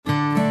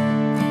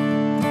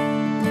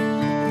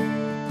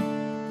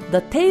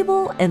the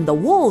table and the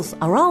walls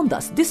around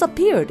us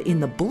disappeared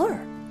in a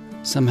blur.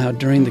 Somehow,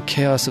 during the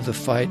chaos of the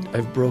fight,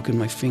 I've broken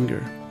my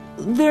finger.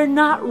 They're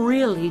not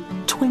really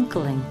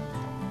twinkling.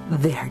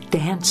 They're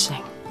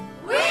dancing.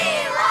 We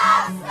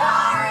love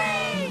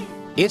stories!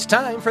 It's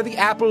time for the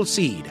Apple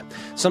Seed.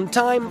 Some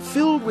time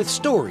filled with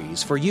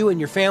stories for you and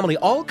your family,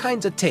 all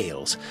kinds of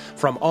tales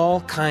from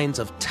all kinds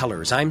of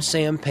tellers. I'm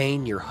Sam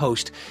Payne, your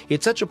host.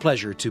 It's such a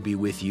pleasure to be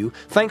with you.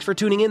 Thanks for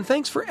tuning in.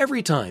 Thanks for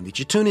every time that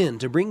you tune in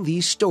to bring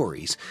these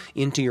stories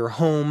into your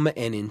home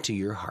and into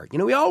your heart. You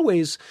know, we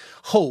always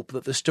hope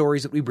that the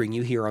stories that we bring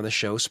you here on the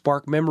show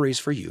spark memories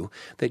for you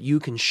that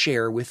you can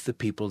share with the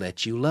people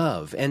that you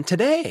love. And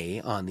today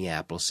on the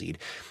Apple Seed,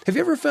 have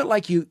you ever felt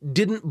like you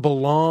didn't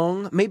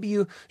belong? Maybe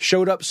you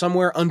showed up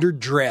somewhere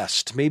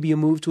underdressed. Maybe you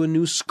moved to a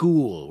new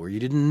school where you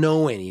didn't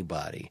know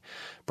anybody.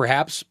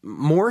 Perhaps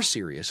more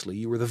seriously,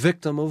 you were the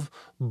victim of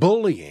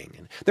bullying.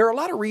 And there are a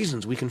lot of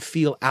reasons we can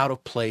feel out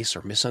of place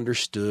or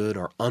misunderstood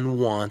or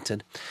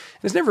unwanted.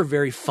 It's never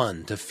very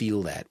fun to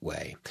feel that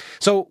way.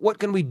 So what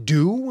can we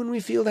do when we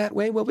feel that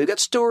way? Well, we've got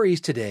stories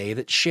today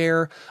that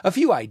share a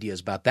few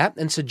ideas about that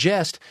and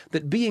suggest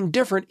that being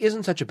different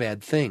isn't such a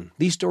bad thing.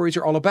 These stories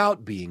are all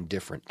about being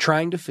different,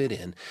 trying to fit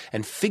in,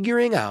 and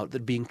figuring out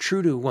that being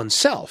true to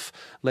oneself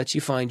lets you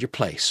find your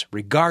place,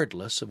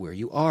 regardless of where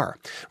you are.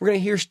 We're going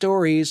to hear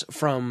stories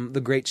from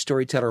the great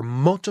storyteller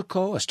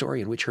Motoko, a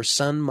story in which her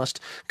son must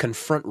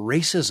confront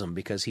racism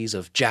because he's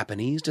of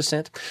Japanese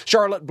descent.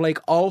 Charlotte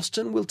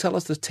Blake-Alston will tell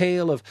us the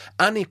tale of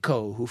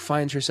Anniko, who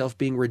finds herself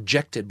being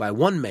rejected by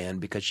one man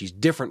because she's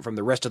different from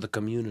the rest of the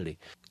community.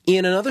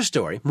 In another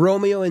story,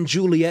 Romeo and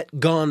Juliet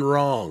gone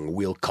wrong,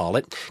 we'll call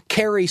it,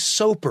 Kerry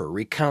Soper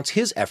recounts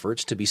his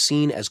efforts to be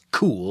seen as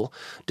cool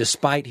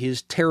despite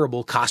his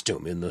terrible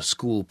costume in the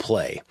school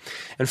play.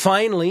 And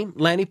finally,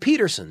 Lani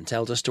Peterson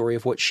tells a story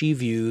of what she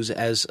views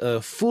as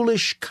a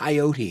foolish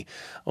coyote,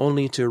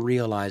 only to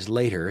realize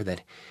later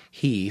that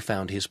he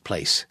found his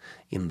place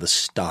in the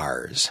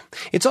stars.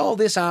 It's all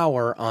this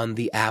hour on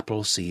the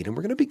Apple Seed, and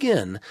we're going to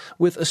begin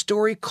with a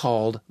story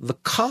called The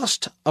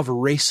Cost of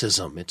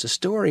Racism. It's a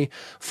story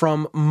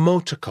from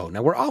Motoko.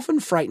 Now, we're often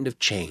frightened of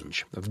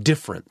change, of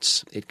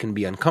difference. It can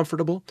be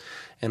uncomfortable,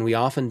 and we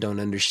often don't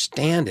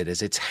understand it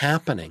as it's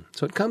happening.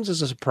 So it comes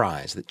as a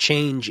surprise that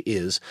change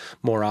is,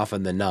 more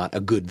often than not, a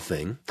good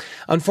thing.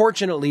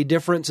 Unfortunately,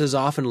 differences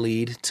often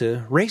lead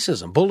to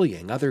racism,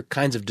 bullying, other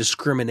kinds of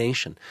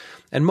discrimination.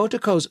 And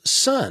Motoko's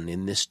son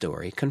in this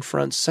story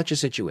confronts such a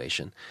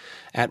situation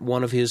at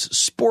one of his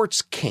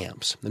sports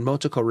camps. And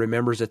Motoko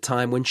remembers a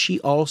time when she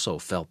also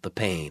felt the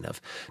pain of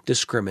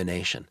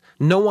discrimination.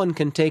 No one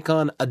can take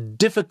on a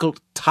difficult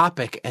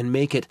topic and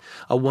make it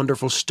a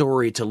wonderful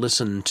story to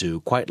listen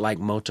to, quite like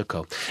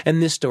Motoko.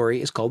 And this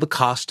story is called The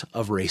Cost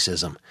of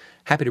Racism.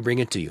 Happy to bring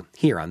it to you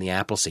here on the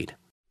Apple Seed.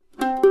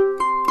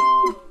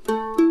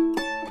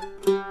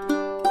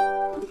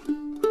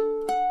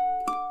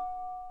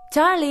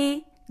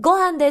 Charlie, ご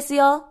飯です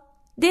よ.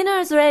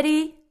 Dinner's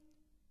ready.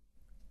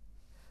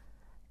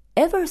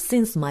 Ever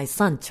since my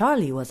son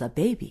Charlie was a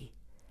baby,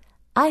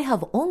 I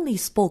have only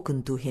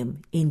spoken to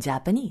him in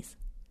Japanese.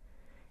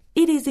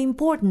 It is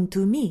important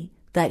to me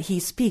that he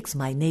speaks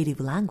my native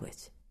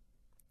language.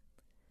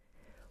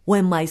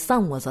 When my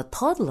son was a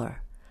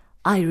toddler,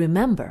 I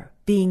remember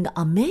being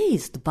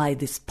amazed by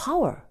this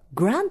power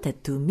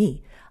granted to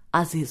me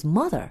as his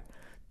mother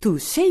to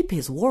shape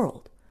his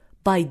world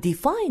by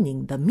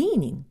defining the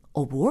meaning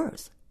of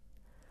words.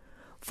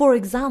 For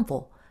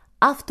example,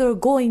 after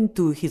going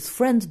to his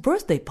friend's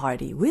birthday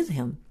party with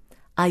him,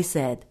 I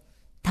said,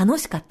 楽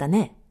しかった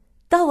ね.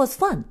 That was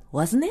fun,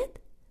 wasn't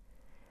it?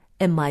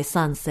 And my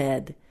son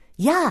said,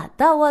 Yeah,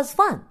 that was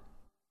fun.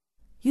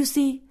 You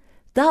see,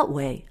 that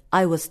way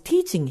I was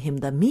teaching him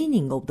the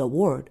meaning of the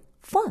word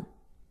fun.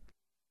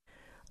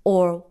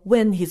 Or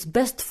when his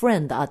best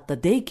friend at the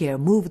daycare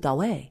moved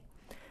away,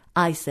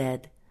 I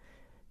said,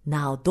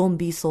 Now don't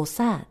be so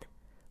sad.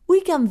 We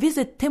can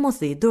visit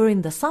Timothy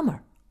during the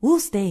summer. We'll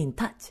stay in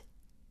touch.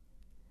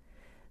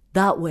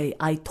 That way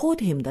I taught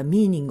him the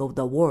meaning of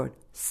the word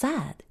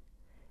sad,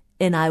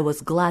 and I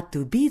was glad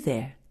to be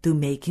there to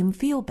make him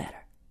feel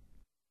better.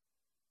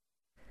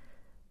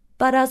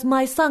 But as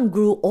my son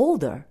grew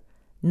older,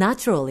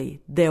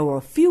 naturally there were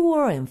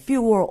fewer and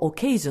fewer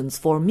occasions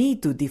for me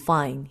to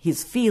define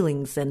his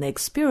feelings and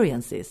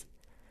experiences,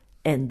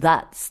 and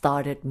that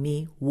started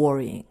me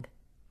worrying.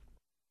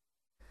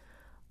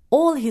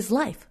 All his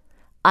life,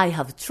 I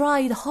have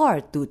tried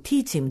hard to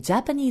teach him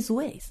Japanese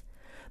ways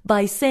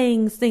by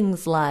saying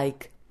things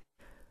like,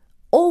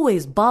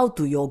 always bow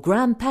to your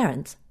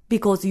grandparents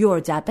because you're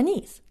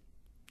Japanese.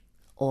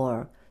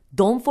 Or,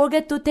 don't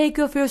forget to take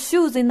off your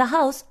shoes in the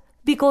house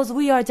because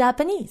we are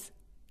Japanese.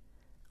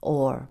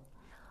 Or,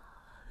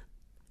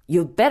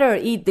 you better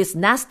eat this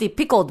nasty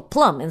pickled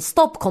plum and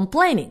stop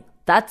complaining.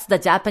 That's the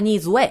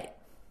Japanese way.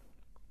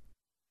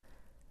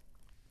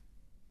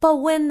 But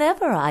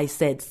whenever I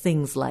said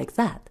things like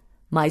that,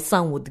 my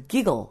son would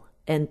giggle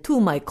and,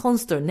 to my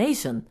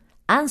consternation,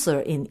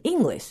 answer in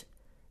English,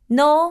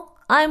 No,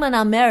 I'm an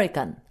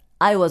American.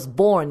 I was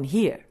born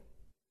here.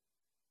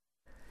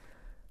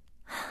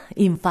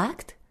 In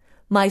fact,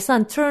 my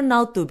son turned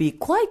out to be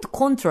quite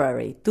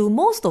contrary to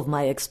most of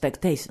my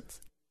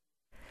expectations.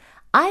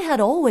 I had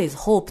always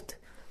hoped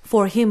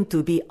for him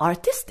to be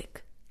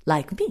artistic,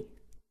 like me.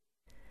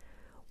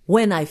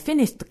 When I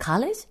finished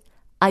college,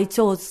 I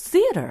chose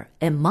theater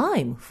and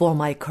mime for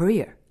my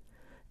career.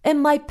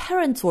 And my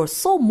parents were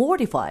so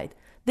mortified,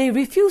 they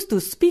refused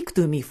to speak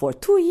to me for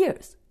 2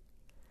 years.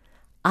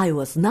 I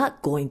was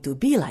not going to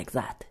be like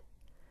that.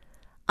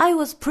 I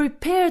was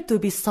prepared to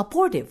be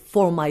supportive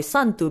for my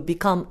son to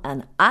become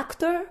an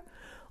actor,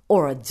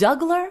 or a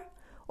juggler,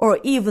 or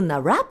even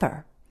a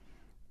rapper.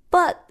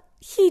 But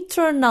he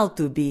turned out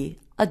to be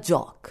a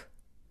jock.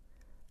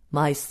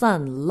 My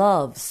son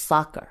loves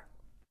soccer.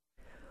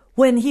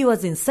 When he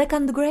was in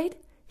 2nd grade,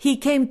 he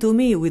came to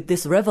me with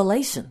this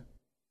revelation.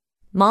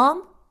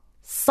 Mom,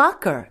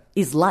 soccer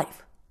is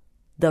life.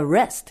 The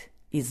rest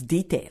is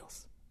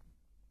details.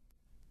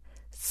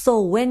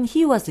 So when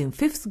he was in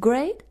 5th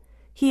grade,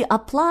 he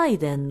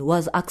applied and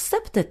was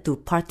accepted to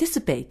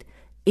participate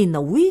in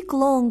a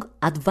week-long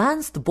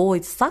advanced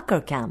boys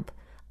soccer camp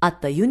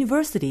at the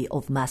University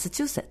of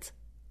Massachusetts.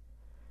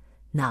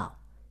 Now,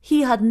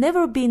 he had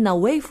never been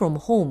away from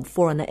home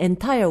for an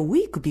entire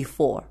week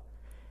before,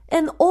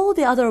 and all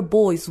the other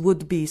boys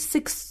would be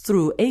 6th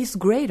through 8th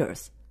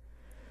graders.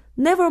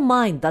 Never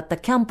mind that the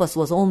campus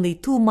was only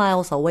 2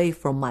 miles away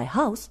from my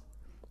house.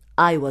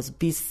 I was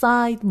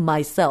beside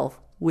myself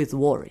with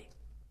worry.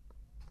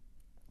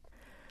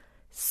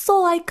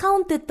 So I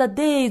counted the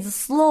days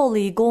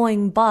slowly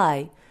going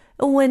by.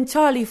 When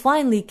Charlie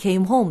finally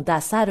came home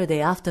that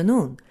Saturday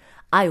afternoon,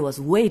 I was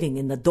waiting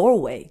in the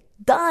doorway,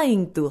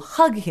 dying to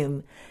hug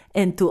him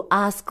and to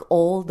ask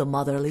all the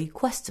motherly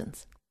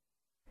questions.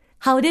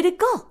 How did it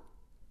go?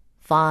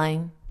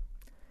 Fine.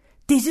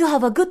 Did you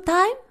have a good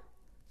time?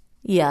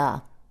 Yeah.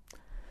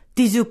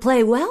 Did you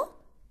play well?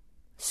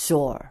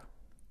 Sure.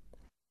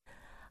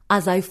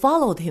 As I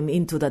followed him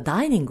into the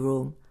dining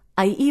room,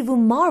 I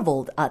even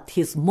marveled at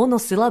his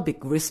monosyllabic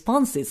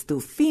responses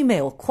to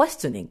female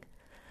questioning,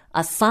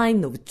 a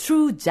sign of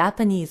true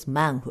Japanese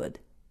manhood.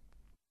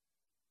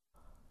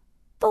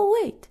 But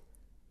wait,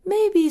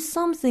 maybe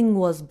something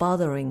was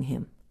bothering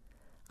him.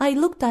 I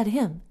looked at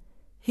him,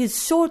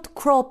 his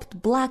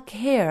short-cropped black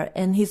hair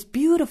and his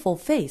beautiful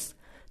face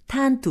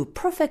tanned to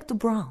perfect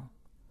brown.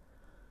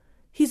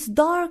 His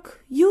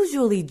dark,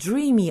 usually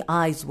dreamy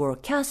eyes were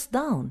cast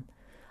down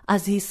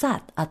as he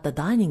sat at the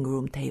dining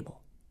room table.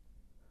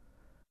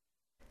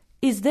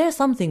 Is there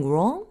something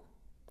wrong?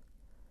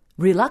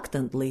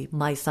 Reluctantly,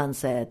 my son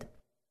said,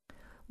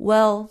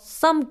 Well,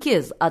 some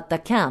kids at the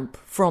camp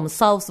from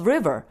South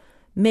River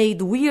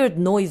made weird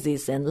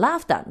noises and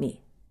laughed at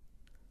me.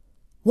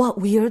 What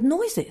weird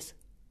noises?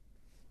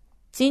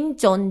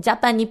 진존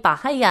자빠니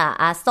빠하야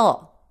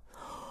아서.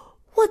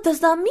 What does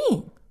that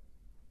mean?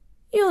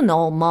 You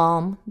know,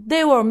 Mom,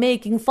 they were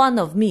making fun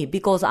of me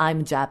because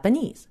I'm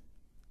Japanese.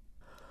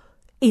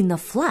 In a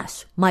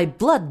flash, my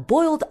blood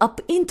boiled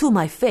up into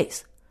my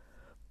face.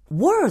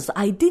 Words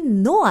I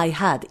didn't know I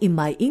had in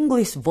my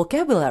English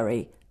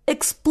vocabulary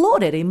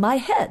exploded in my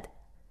head.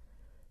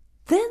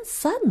 Then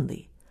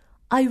suddenly,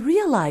 I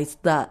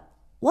realized that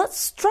what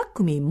struck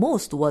me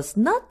most was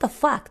not the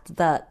fact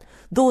that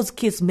those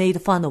kids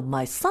made fun of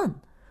my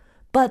son,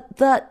 but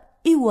that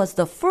it was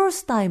the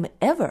first time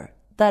ever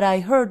that I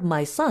heard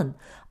my son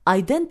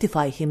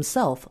identify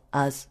himself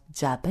as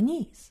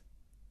Japanese.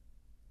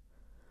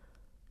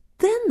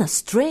 Then a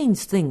strange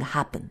thing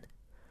happened.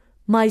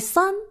 My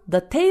son,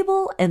 the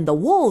table, and the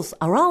walls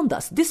around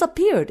us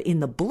disappeared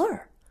in a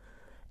blur,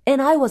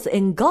 and I was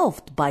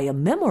engulfed by a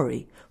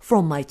memory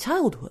from my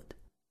childhood,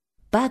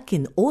 back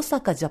in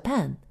Osaka,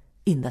 Japan,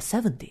 in the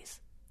 70s.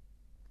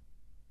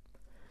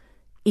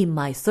 In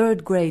my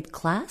 3rd grade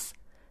class,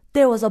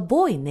 there was a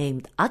boy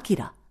named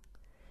Akira.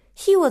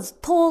 He was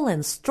tall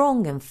and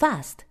strong and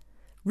fast,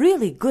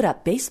 really good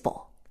at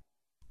baseball.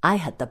 I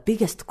had the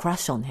biggest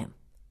crush on him.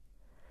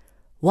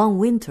 One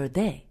winter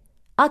day,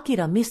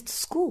 Akira missed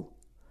school.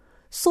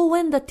 So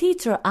when the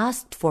teacher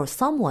asked for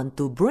someone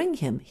to bring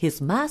him his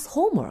math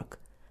homework,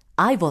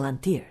 I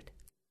volunteered.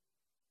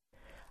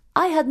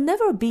 I had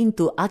never been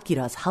to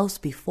Akira's house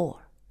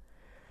before.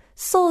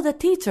 So the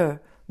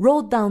teacher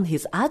wrote down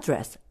his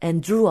address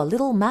and drew a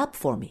little map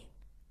for me.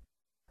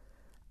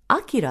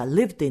 Akira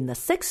lived in a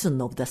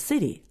section of the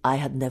city I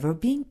had never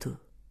been to.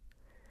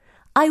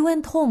 I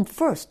went home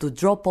first to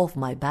drop off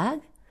my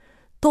bag,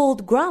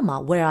 told Grandma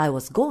where I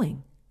was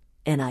going,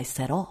 and I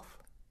set off.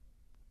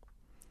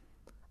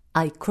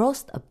 I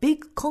crossed a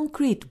big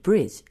concrete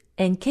bridge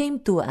and came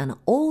to an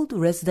old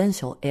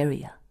residential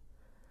area.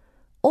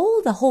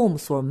 All the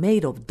homes were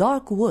made of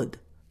dark wood,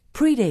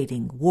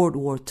 predating World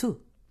War II.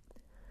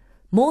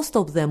 Most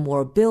of them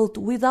were built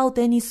without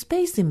any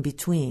space in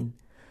between,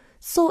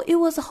 so it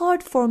was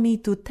hard for me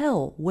to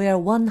tell where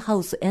one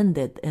house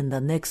ended and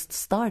the next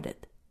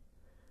started.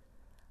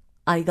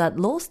 I got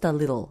lost a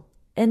little,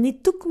 and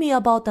it took me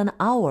about an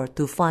hour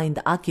to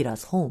find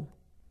Akira's home.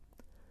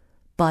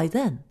 By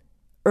then,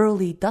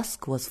 early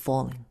dusk was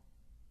falling.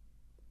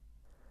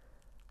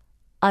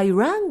 I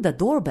rang the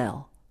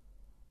doorbell.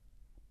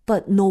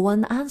 but no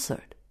one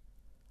answered.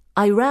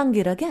 I rang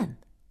it again.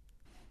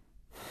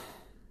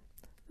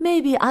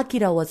 Maybe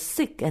Akira was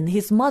sick and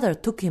his mother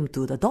took him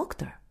to the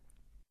doctor.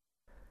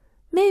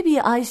 Maybe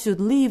I should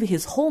leave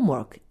his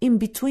homework in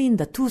between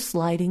the two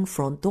sliding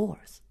front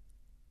doors.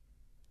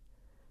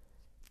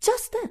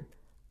 Just then,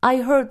 I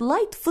heard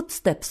light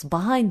footsteps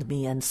behind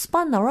me and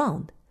spun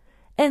around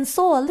and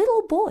saw a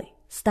little boy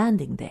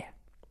standing there.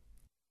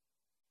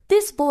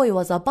 This boy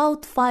was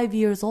about 5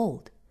 years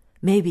old,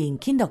 maybe in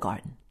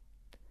kindergarten.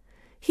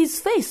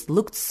 His face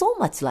looked so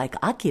much like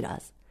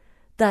Akira's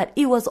that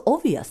it was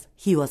obvious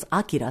he was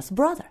Akira's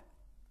brother.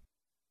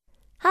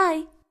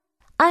 "Hi,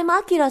 I'm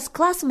Akira's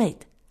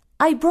classmate.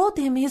 I brought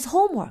him his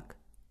homework."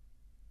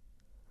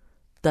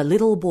 The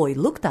little boy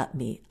looked at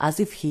me as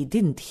if he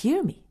didn't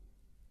hear me.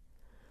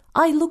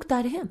 I looked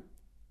at him.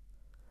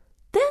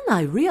 Then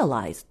I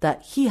realized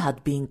that he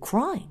had been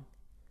crying.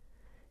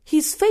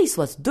 His face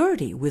was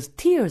dirty with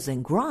tears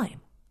and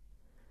grime.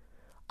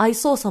 I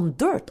saw some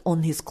dirt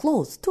on his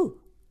clothes too.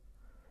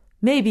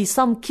 Maybe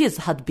some kids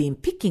had been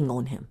picking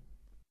on him.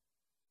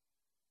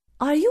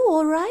 "Are you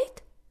all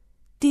right?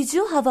 Did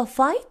you have a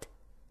fight?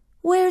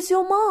 Where's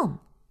your mom?"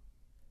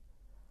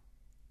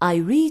 I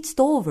reached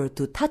over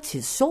to touch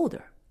his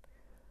shoulder.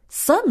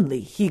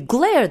 Suddenly, he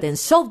glared and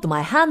shoved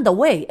my hand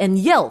away and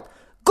yelled,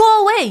 "Go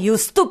away, you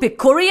stupid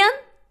Korean!"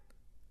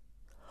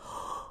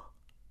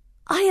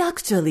 I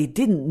actually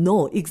didn't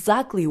know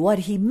exactly what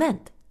he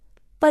meant,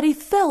 but it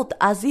felt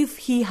as if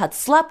he had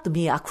slapped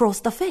me across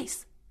the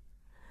face.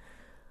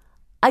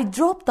 I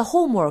dropped the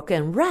homework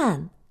and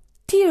ran,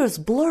 tears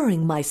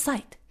blurring my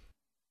sight.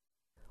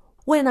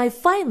 When I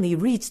finally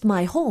reached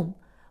my home,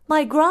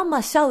 my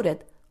grandma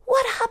shouted,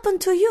 "What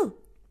happened to you?"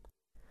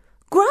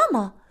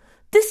 "Grandma,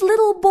 this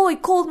little boy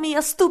called me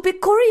a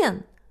stupid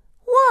Korean.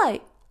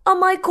 Why?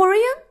 Am I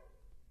Korean?"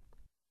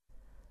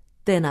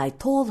 Then I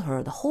told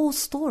her the whole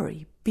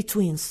story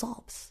between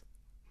sobs.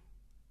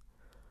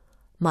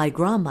 My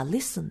grandma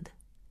listened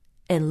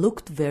and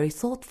looked very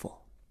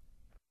thoughtful.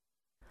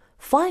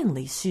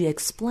 Finally, she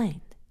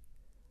explained,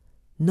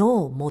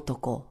 "No,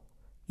 Motoko,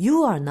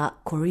 you are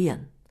not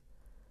Korean,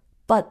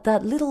 but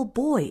that little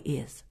boy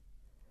is,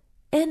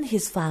 and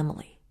his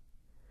family.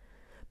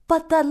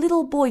 But that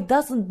little boy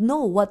doesn't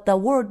know what the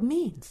word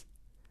means.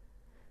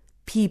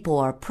 People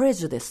are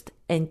prejudiced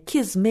and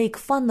kids make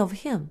fun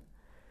of him,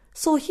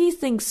 so he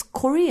thinks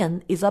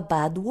Korean is a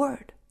bad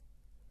word.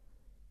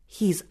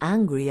 He's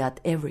angry at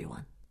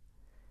everyone.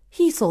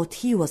 He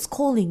thought he was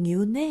calling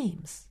you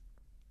names."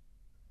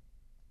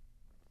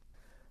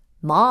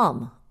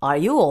 "Mom, are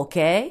you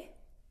okay?"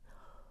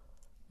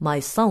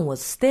 My son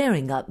was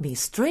staring at me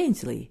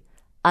strangely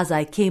as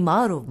I came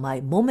out of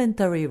my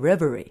momentary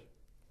reverie.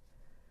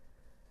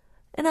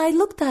 And I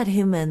looked at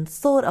him and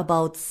thought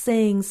about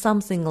saying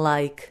something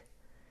like,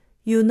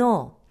 "You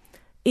know,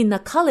 in a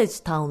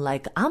college town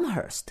like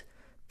Amherst,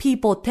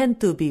 people tend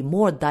to be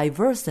more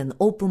diverse and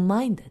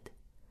open-minded.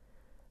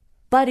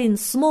 But in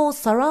small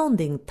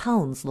surrounding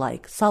towns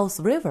like South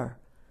River,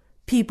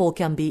 people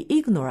can be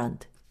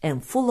ignorant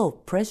and full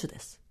of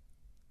prejudice."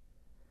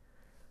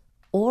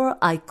 Or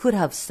I could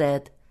have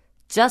said,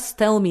 "Just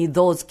tell me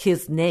those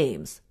kids'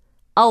 names.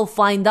 I'll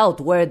find out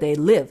where they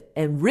live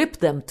and rip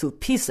them to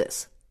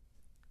pieces."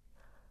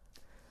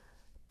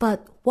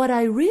 But what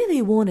I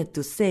really wanted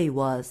to say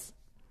was,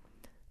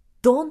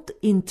 don't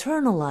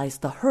internalize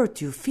the hurt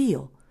you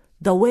feel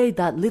the way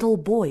that little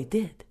boy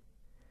did.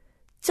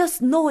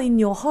 Just know in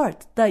your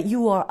heart that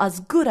you are as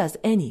good as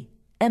any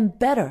and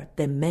better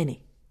than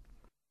many.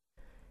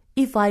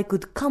 If I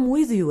could come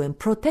with you and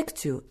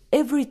protect you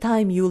every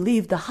time you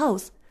leave the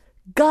house,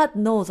 God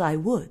knows I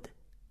would.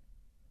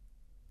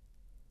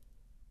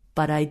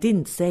 But I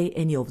didn't say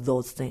any of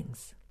those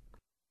things.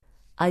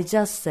 I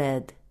just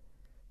said,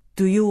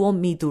 "Do you want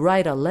me to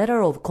write a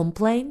letter of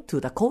complaint to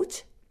the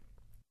coach?"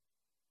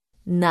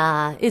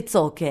 "Nah, it's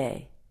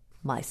okay,"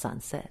 my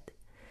son said.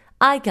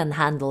 "I can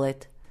handle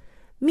it.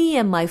 Me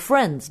and my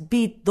friends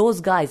beat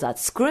those guys at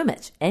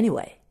scrimmage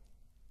anyway."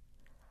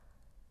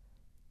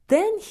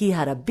 Then he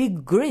had a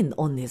big grin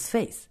on his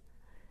face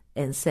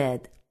and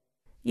said,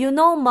 "You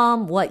know,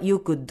 Mom, what you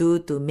could do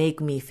to make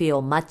me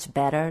feel much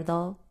better,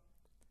 though?"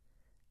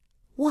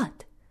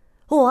 "What?"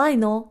 "Oh, I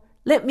know.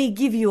 Let me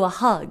give you a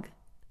hug."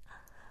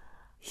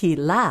 He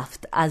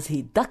laughed as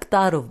he ducked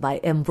out of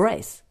my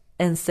embrace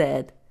and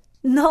said,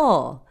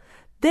 "No,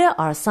 there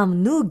are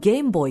some new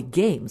Game Boy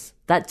games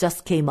that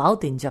just came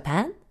out in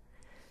Japan.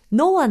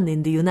 No one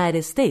in the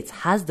United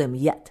States has them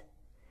yet.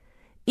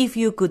 If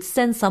you could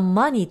send some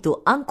money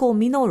to Uncle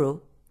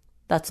Minoru,"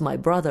 that's my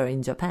brother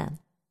in Japan,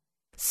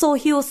 "so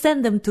he'll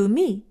send them to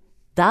me,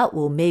 that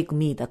will make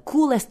me the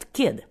coolest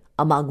kid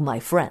among my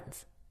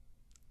friends."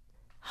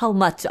 "How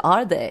much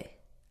are they?"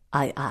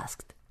 I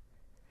asked.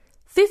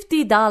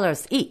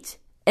 $50 each,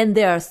 and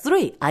there are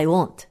 3 I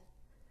want."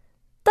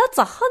 "That's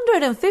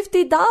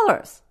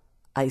 $150,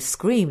 I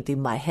screamed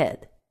in my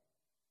head.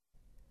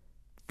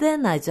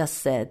 Then I just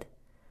said,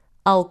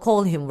 "I'll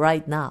call him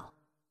right now."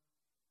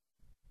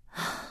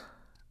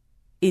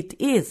 It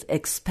is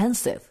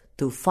expensive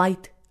to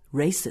fight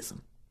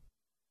racism.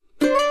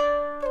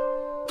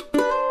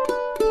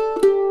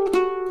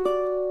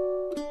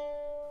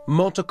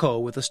 Motoko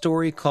with a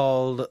story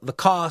called The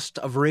Cost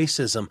of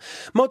Racism.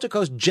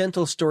 Motoko's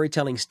gentle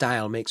storytelling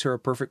style makes her a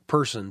perfect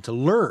person to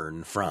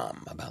learn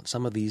from about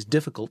some of these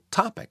difficult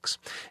topics.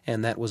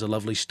 And that was a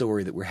lovely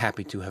story that we're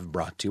happy to have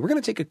brought to you. We're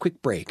going to take a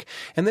quick break,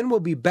 and then we'll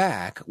be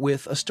back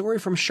with a story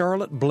from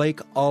Charlotte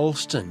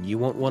Blake-Alston. You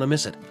won't want to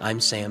miss it.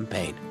 I'm Sam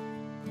Payne.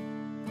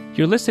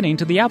 You're listening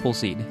to The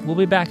Appleseed. We'll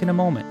be back in a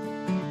moment.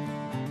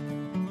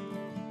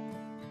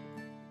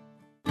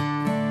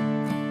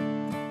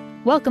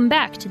 Welcome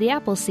back to The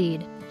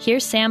Appleseed.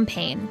 Here's Sam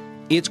Payne.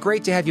 It's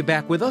great to have you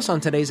back with us on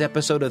today's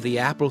episode of The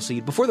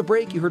Appleseed. Before the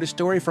break, you heard a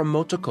story from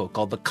Motoko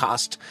called The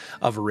Cost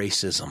of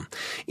Racism.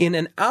 In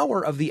an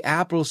hour of The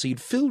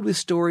Appleseed filled with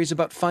stories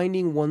about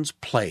finding one's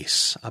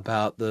place,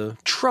 about the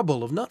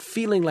trouble of not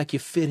feeling like you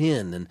fit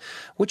in, and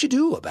what you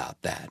do about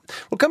that.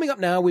 Well, coming up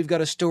now, we've got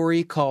a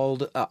story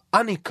called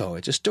Anniko.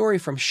 It's a story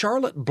from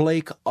Charlotte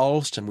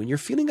Blake-Alston. When you're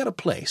feeling out of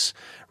place,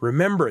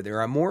 remember there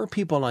are more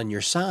people on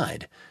your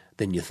side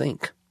than you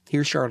think.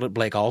 Here's Charlotte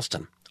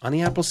Blake-Alston on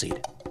The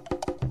Appleseed.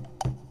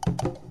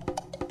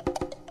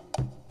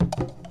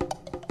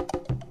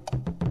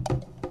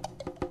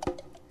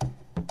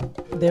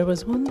 There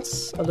was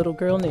once a little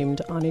girl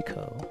named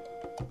Anniko.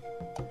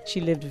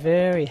 She lived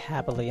very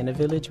happily in a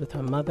village with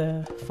her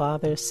mother,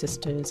 father,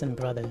 sisters, and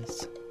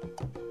brothers.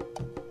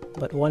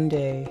 But one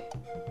day,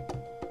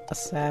 a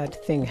sad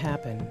thing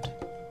happened.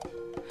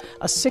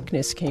 A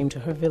sickness came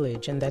to her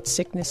village, and that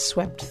sickness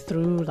swept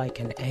through like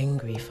an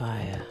angry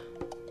fire.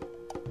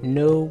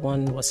 No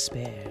one was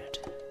spared,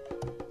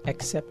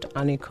 except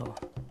Anniko.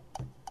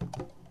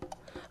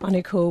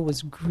 Anniko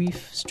was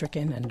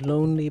grief-stricken and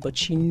lonely, but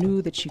she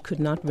knew that she could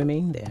not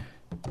remain there.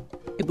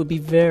 It would be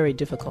very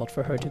difficult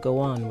for her to go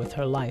on with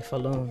her life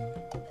alone.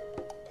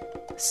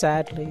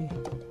 Sadly,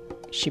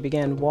 she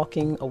began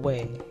walking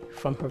away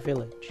from her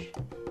village.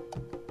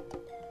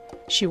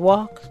 She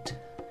walked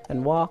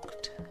and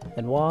walked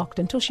and walked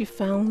until she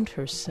found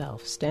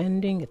herself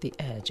standing at the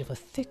edge of a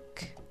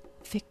thick,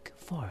 thick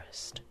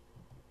forest.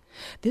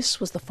 This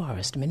was the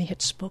forest many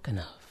had spoken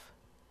of.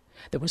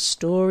 There were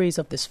stories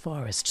of this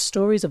forest,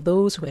 stories of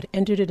those who had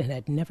entered it and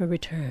had never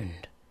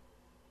returned.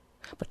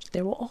 But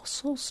there were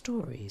also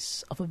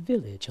stories of a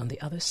village on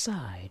the other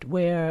side,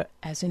 where,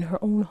 as in her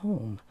own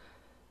home,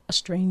 a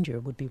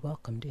stranger would be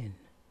welcomed in.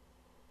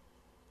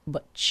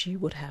 But she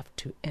would have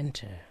to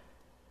enter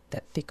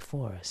that thick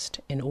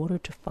forest in order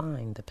to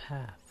find the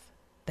path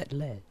that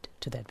led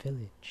to that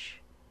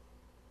village.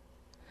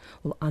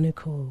 Well,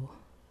 Anniko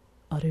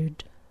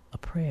uttered a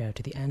prayer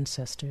to the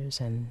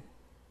ancestors, and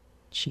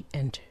she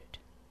entered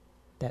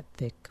that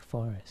thick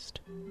forest.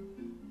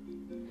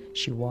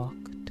 She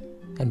walked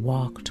and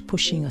walked,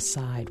 pushing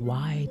aside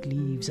wide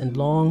leaves and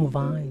long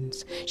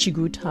vines. She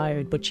grew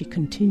tired, but she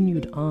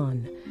continued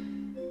on.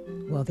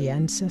 Well, the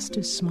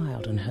ancestors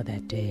smiled on her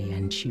that day,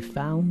 and she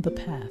found the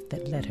path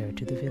that led her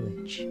to the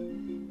village.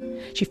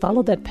 She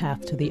followed that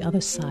path to the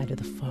other side of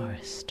the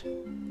forest.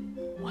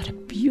 What a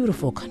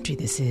beautiful country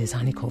this is,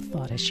 Anniko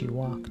thought as she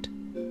walked.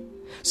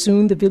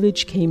 Soon the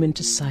village came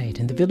into sight,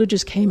 and the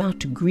villagers came out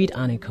to greet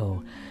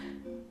Anniko.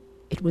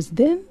 It was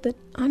then that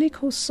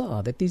Anniko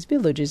saw that these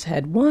villagers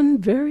had one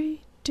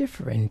very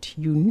different,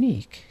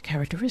 unique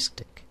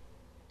characteristic.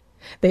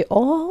 They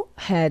all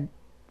had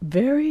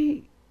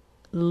very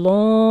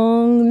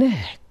long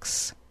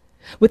necks,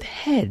 with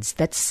heads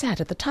that sat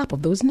at the top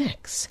of those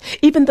necks.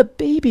 Even the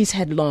babies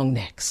had long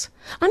necks.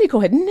 Anniko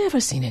had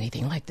never seen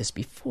anything like this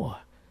before.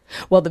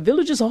 Well, the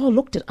villagers all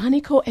looked at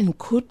Anniko and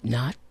could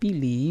not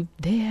believe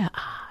their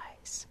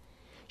eyes.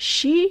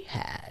 She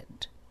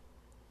had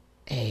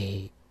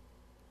a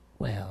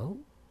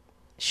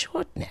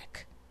short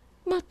neck,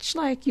 much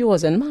like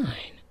yours and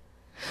mine.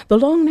 The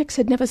long necks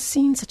had never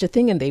seen such a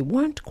thing, and they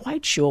weren't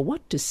quite sure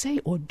what to say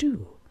or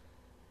do.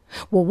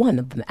 Well, one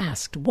of them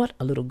asked what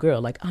a little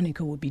girl like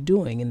Anniko would be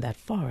doing in that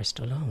forest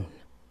alone.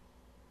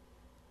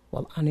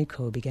 Well,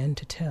 Anniko began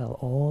to tell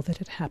all that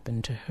had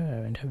happened to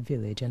her and her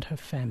village and her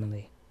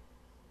family.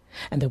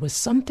 And there was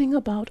something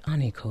about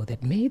Anniko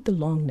that made the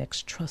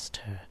Longnecks trust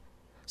her,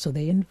 so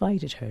they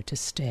invited her to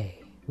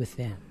stay with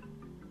them.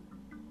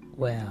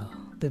 Well,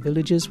 the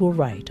villagers were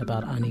right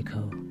about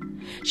Anniko.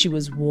 She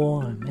was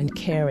warm and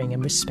caring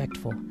and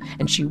respectful,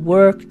 and she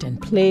worked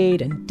and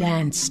played and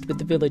danced with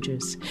the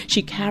villagers.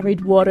 She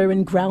carried water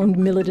and ground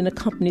millet and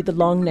accompanied the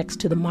Longnecks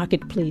to the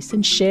marketplace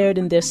and shared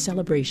in their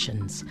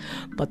celebrations.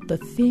 But the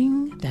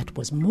thing that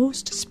was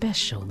most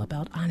special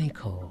about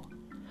Anniko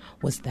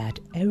was that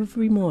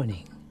every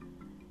morning,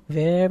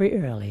 very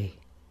early,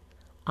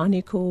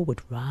 Anniko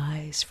would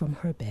rise from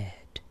her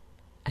bed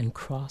and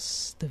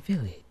cross the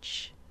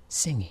village,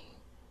 singing.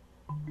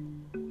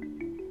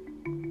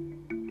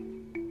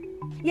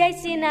 Yay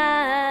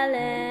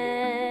sinalen,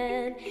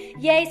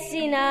 yay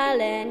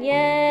sinalen,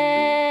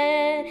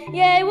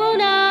 yay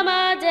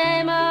wunama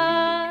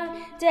dema,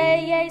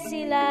 de yay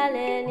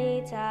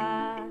silalenita,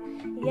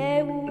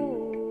 yay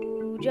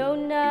wu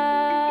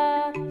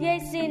jona, yay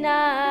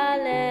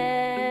sinalen,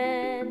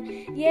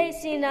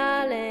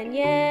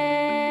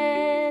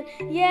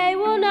 yay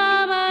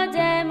wunama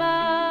dema,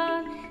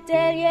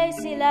 de yay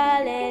silalenita.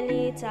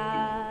 lenita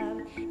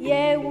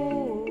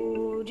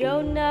yewu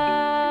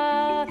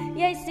jona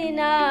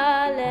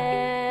yesinalen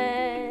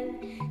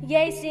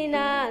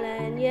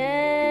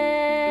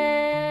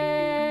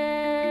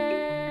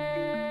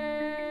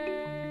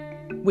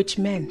Which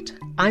meant,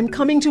 I'm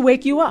coming to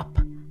wake you up.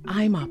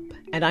 I'm up,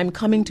 and I'm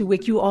coming to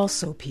wake you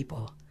also,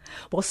 people.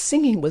 Well,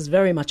 singing was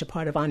very much a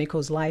part of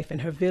Anniko's life in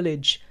her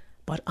village,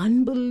 but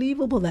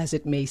unbelievable as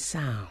it may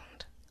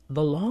sound,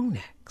 the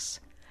Longnecks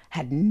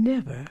had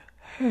never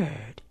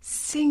heard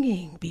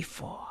singing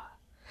before.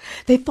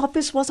 They thought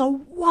this was a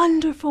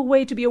wonderful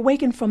way to be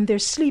awakened from their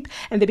sleep,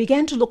 and they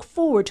began to look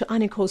forward to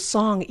Anniko's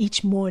song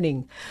each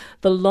morning.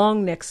 The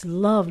Longnecks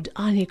loved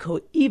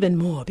Anniko even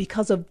more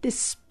because of this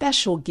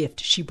special gift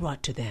she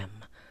brought to them.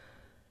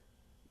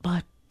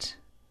 But,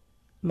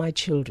 my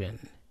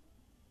children,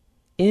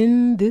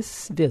 in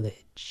this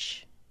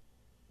village,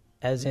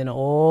 as in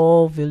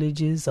all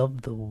villages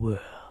of the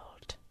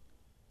world,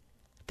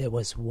 there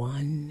was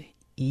one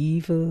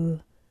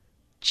evil,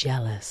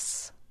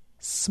 jealous,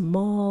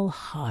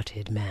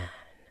 small-hearted man.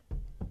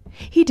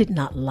 He did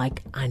not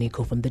like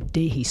Anniko from the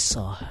day he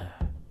saw her.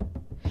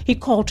 He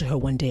called to her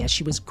one day as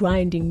she was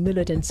grinding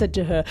millet and said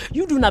to her,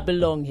 "You do not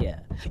belong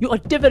here. You are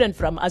different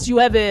from us. You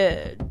have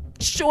a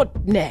short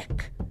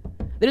neck.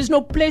 There is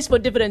no place for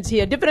difference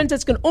here.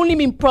 Differences can only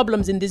mean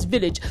problems in this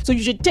village, so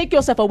you should take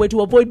yourself away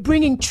to avoid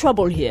bringing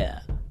trouble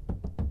here."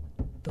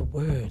 The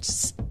words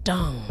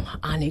stung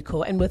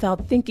Anniko, and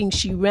without thinking,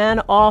 she ran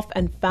off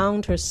and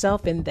found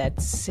herself in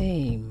that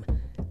same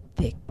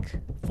thick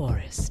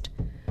forest.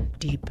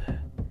 Deeper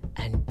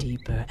and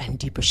deeper and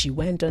deeper she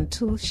went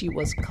until she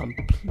was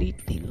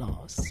completely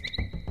lost.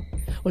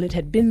 Well, it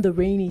had been the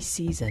rainy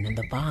season, and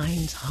the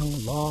vines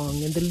hung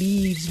long, and the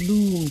leaves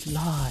loomed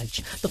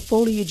large. The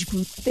foliage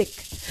grew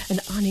thick, and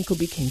Anniko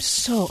became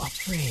so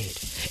afraid.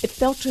 It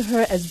felt to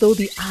her as though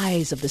the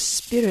eyes of the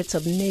spirits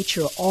of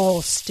nature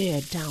all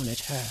stared down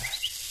at her.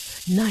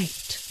 Night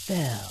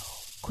fell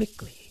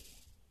quickly.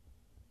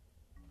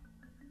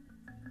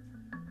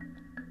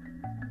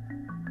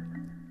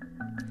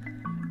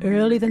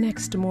 Early the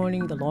next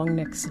morning, the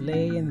Longnecks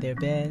lay in their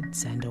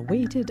beds and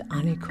awaited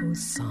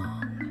Anniko's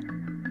song.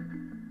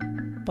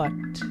 But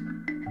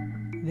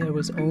there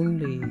was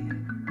only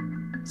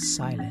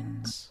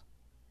silence.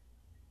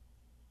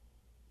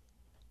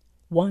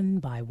 One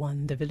by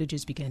one, the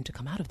villagers began to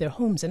come out of their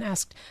homes and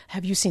asked,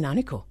 "Have you seen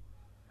Anniko?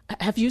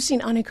 Have you seen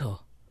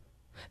Anniko?"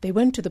 They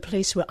went to the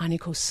place where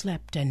Anniko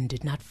slept and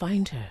did not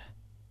find her.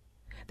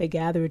 They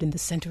gathered in the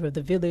center of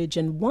the village,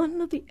 and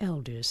one of the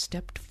elders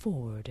stepped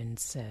forward and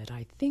said,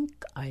 "I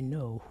think I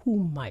know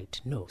who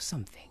might know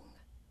something.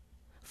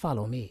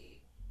 Follow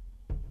me."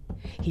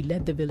 He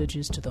led the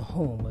villagers to the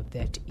home of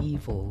that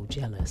evil,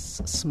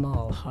 jealous,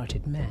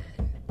 small-hearted man,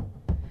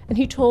 and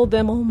he told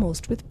them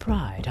almost with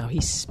pride how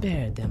he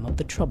spared them of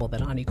the trouble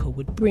that Anniko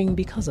would bring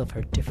because of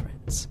her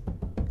difference.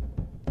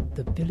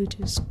 The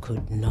villagers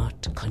could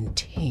not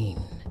contain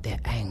their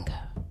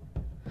anger.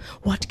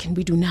 "What can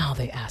we do now?"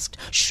 they asked.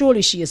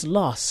 "Surely she is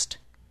lost."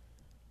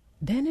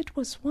 Then it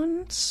was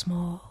one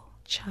small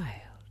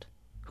child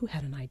who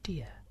had an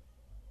idea.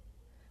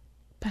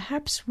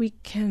 "Perhaps we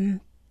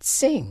can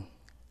sing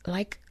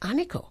like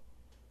Anniko.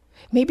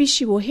 Maybe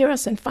she will hear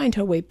us and find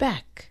her way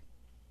back."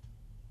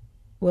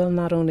 Well,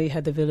 not only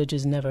had the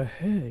villagers never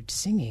heard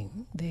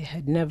singing, they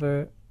had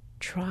never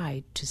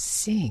tried to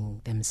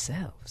sing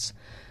themselves.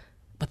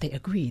 But they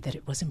agreed that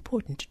it was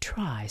important to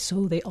try,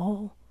 so they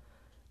all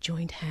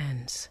joined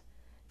hands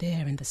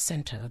there in the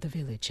center of the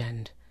village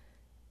and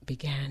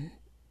began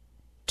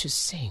to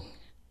sing.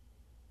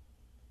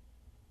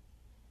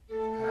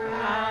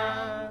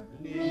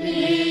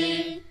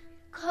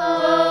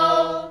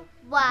 Anniko,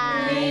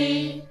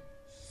 Wai,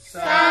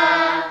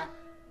 Sa,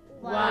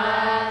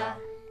 Wa,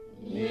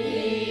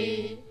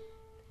 Ni.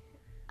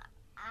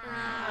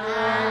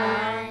 Anniko,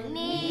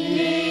 Ni,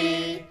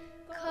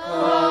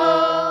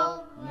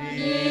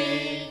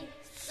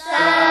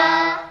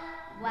 Sa,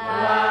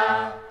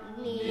 Wa,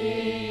 Ni.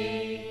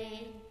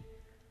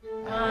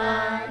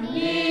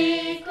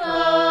 Anniko,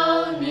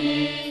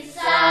 Ni,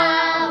 Sa,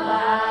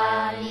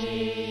 Wa,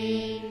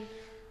 Ni.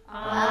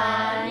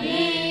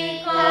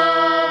 Anniko,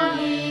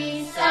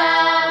 Ni, Sa,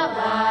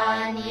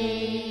 Wa, Ni.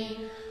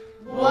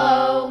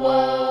 Whoa,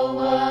 whoa,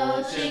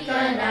 whoa,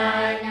 chicken,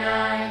 nine,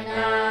 nine,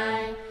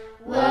 nine.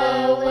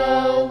 Whoa,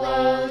 whoa,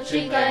 whoa,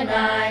 chicken,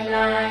 nine,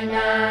 nine,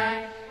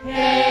 nine.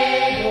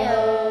 Hey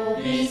ho,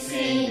 be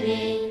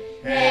singing.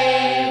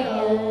 Hey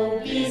ho,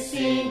 be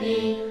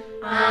singing.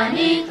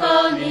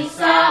 Anniko, Ni,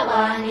 Sa,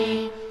 Wa,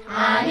 Ni.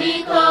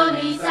 Anniko,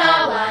 Ni,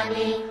 Sa, Wa,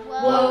 Ni.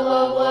 Whoa,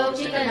 whoa, whoa,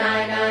 chicken,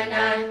 nine, nine,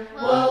 nine.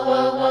 Whoa,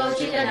 whoa, whoa,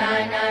 chicken,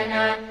 nine, nine,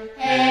 nine.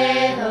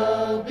 Hey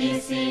ho, be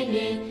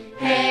singing.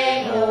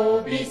 Hey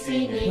ho, be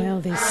singing.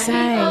 Well, they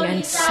sang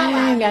and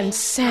sang and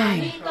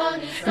sang,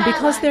 and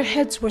because their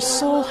heads were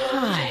so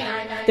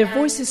high, their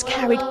voices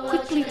carried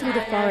quickly through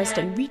the forest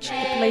and reached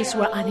the place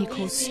where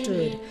Anniko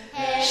stood.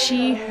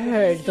 She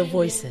heard the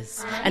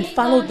voices and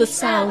followed the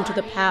sound to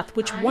the path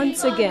which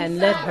once again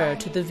led her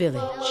to the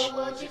village.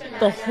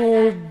 The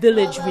whole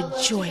village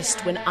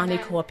rejoiced when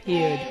Anniko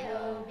appeared.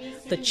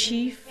 The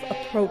chief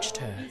approached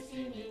her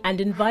and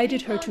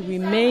invited her to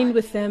remain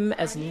with them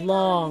as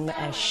long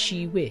as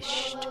she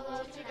wished.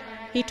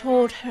 He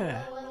told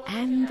her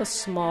and the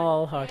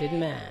small-hearted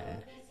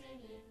man,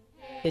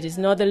 "It is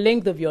not the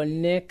length of your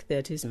neck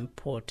that is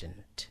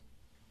important.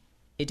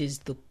 It is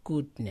the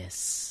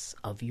goodness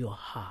of your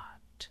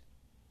heart."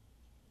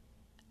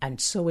 And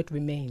so it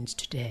remains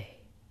today.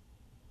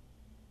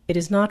 It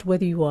is not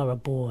whether you are a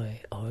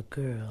boy or a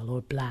girl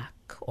or black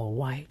or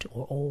white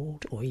or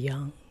old or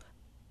young.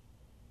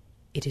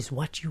 It is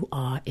what you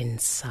are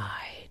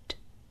inside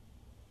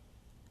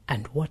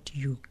and what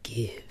you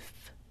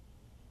give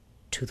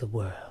to the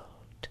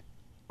world.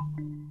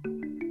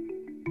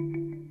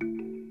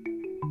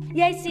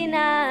 Yay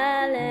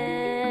sinalen,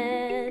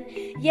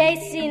 yay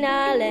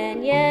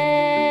sinalen,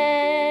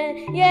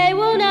 yay, yay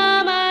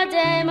wunama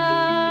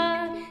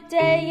dema,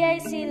 de yay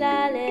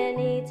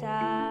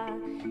silalenita,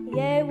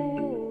 yay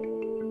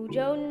wu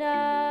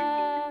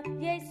jona,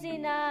 yay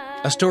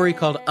sinalen. A story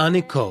called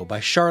Anniko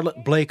by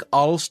Charlotte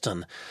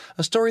Blake-Alston.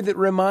 A story that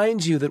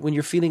reminds you that when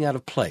you're feeling out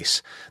of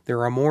place,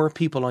 there are more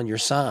people on your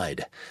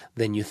side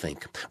than you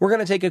think. We're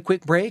going to take a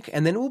quick break,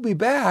 and then we'll be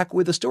back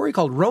with a story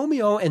called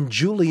Romeo and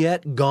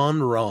Juliet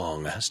Gone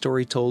Wrong. A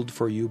story told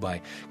for you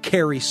by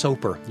Kerry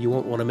Soper. You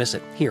won't want to miss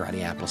it here on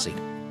The Appleseed.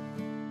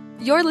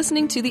 You're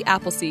listening to The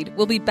Appleseed.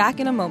 We'll be back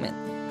in a moment.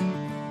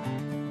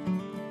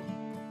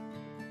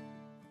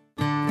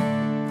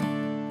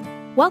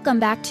 Welcome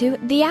back to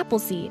The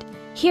Appleseed.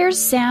 Here's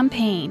Sam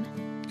Payne.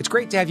 It's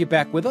great to have you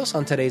back with us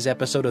on today's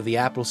episode of The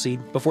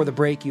Appleseed. Before the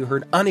break, you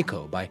heard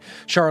Anniko by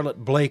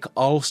Charlotte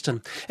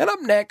Blake-Alston. And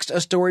up next, a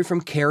story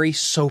from Kerry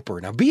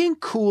Soper. Now, being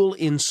cool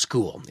in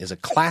school is a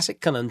classic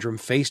conundrum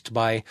faced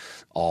by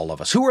all of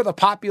us. Who are the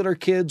popular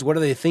kids? What do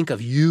they think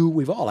of you?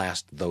 We've all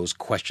asked those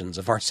questions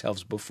of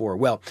ourselves before.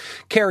 Well,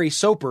 Kerry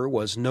Soper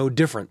was no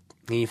different.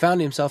 He found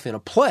himself in a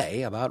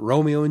play about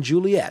Romeo and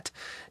Juliet,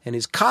 and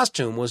his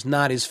costume was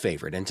not his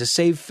favorite. And to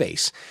save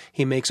face,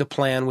 he makes a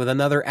plan with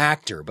another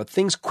actor, but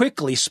things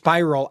quickly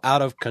spiral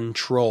out of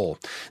control.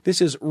 This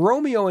is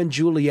Romeo and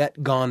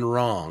Juliet Gone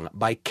Wrong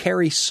by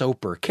Kerry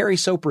Soper. Kerry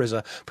Soper is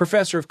a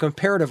professor of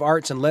comparative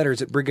arts and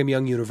letters at Brigham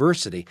Young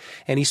University,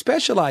 and he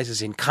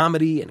specializes in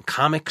comedy and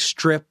comic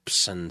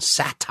strips and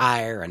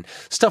satire and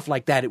stuff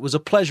like that. It was a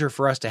pleasure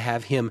for us to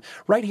have him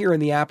right here in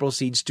the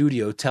Appleseed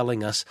studio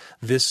telling us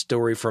this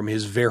story from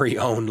his very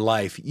own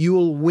life.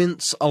 You'll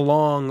wince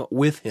along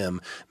with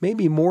him,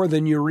 maybe more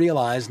than you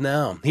realize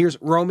now. Here's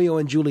Romeo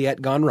and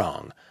Juliet Gone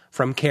Wrong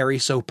from Kerry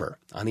Soper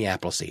on the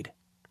Appleseed.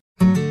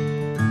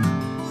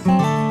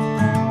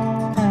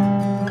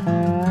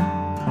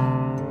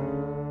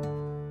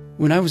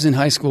 When I was in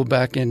high school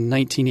back in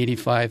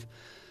 1985,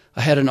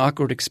 I had an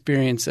awkward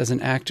experience as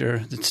an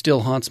actor that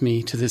still haunts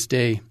me to this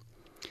day.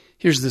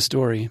 Here's the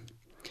story.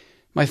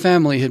 My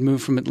family had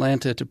moved from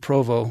Atlanta to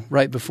Provo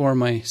right before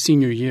my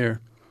senior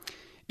year.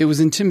 It was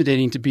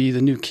intimidating to be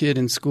the new kid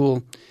in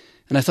school,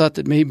 and I thought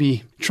that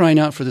maybe trying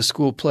out for the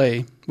school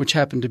play, which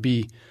happened to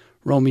be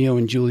Romeo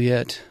and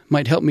Juliet,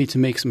 might help me to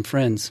make some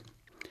friends.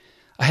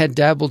 I had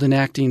dabbled in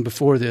acting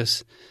before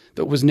this,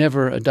 but was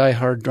never a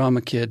die-hard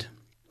drama kid.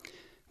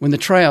 When the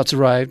tryouts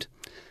arrived,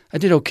 I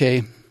did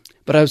okay,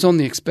 but I was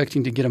only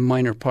expecting to get a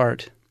minor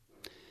part.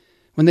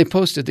 When they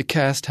posted the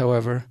cast,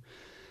 however,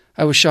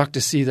 I was shocked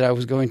to see that I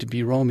was going to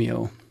be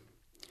Romeo.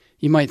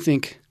 You might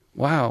think,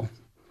 wow,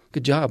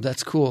 good job,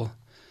 that's cool.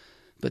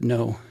 But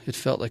no, it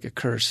felt like a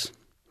curse.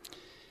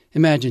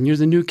 Imagine you're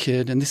the new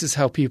kid, and this is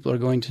how people are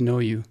going to know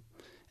you,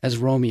 as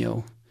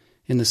Romeo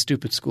in the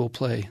stupid school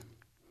play.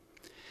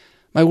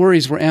 My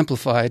worries were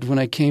amplified when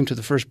I came to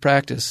the first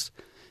practice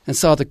and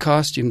saw the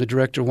costume the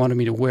director wanted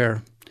me to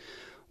wear.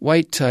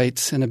 White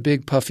tights and a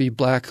big puffy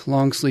black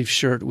long-sleeve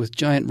shirt with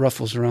giant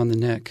ruffles around the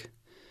neck.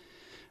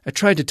 I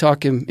tried to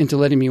talk him into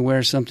letting me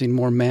wear something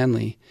more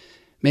manly,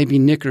 maybe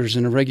knickers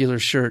and a regular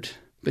shirt,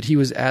 but he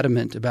was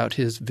adamant about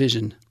his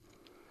vision.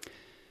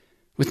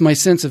 With my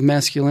sense of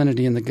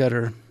masculinity in the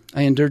gutter,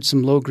 I endured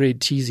some low-grade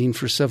teasing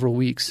for several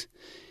weeks.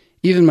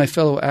 Even my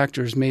fellow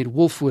actors made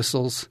wolf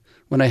whistles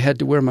when I had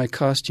to wear my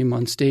costume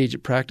on stage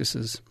at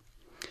practices.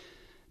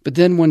 But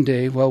then one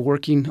day, while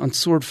working on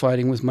sword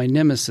fighting with my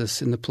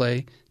nemesis in the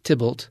play,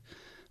 Tybalt,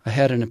 I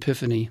had an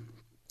epiphany.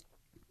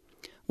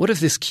 What if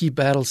this key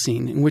battle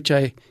scene in which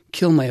I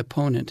kill my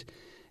opponent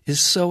is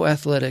so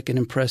athletic and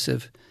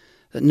impressive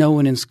that no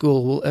one in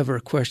school will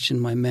ever question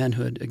my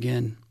manhood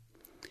again?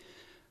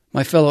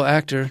 My fellow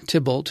actor,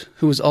 Tybalt,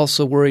 who was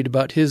also worried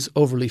about his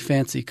overly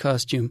fancy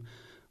costume,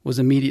 was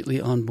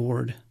immediately on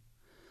board.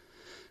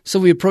 So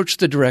we approached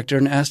the director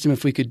and asked him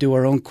if we could do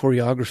our own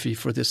choreography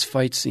for this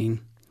fight scene.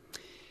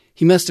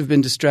 He must have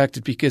been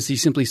distracted because he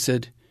simply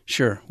said,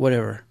 "Sure,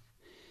 whatever."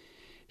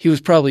 He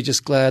was probably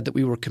just glad that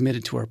we were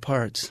committed to our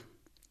parts.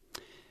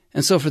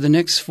 And so for the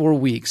next 4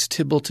 weeks,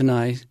 Tybalt and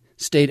I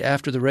stayed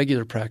after the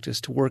regular practice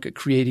to work at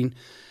creating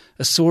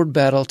a sword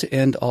battle to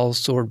end all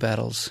sword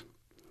battles.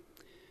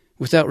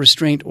 Without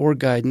restraint or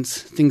guidance,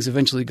 things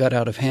eventually got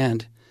out of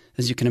hand,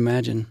 as you can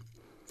imagine.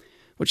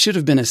 What should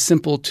have been a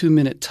simple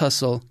 2-minute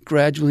tussle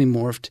gradually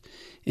morphed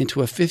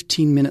into a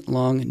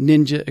 15-minute-long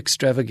ninja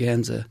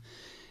extravaganza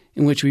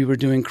in which we were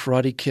doing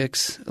karate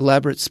kicks,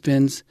 elaborate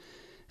spins,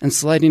 and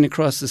sliding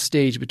across the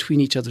stage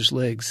between each other's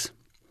legs.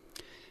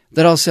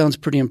 That all sounds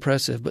pretty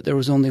impressive, but there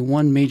was only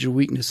one major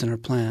weakness in our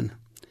plan.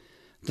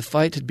 The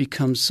fight had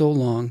become so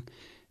long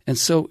and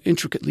so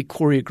intricately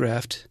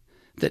choreographed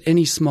that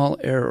any small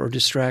error or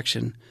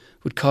distraction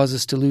would cause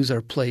us to lose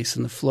our place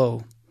in the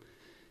flow.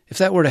 If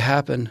that were to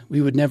happen,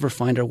 we would never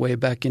find our way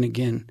back in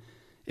again.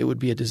 It would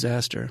be a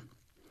disaster.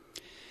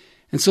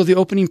 And so the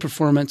opening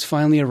performance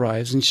finally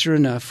arrives, and sure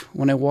enough,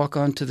 when I walk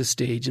onto the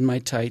stage in my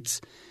tights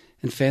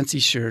and fancy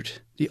shirt,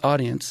 the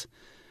audience,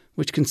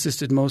 which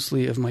consisted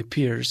mostly of my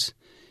peers,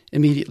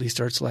 immediately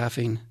starts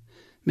laughing,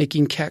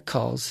 making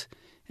catcalls,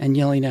 and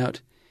yelling out,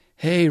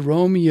 "Hey,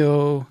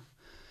 Romeo!"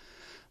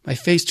 My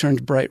face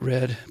turned bright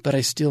red, but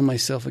I steel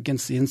myself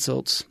against the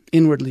insults,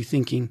 inwardly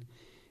thinking,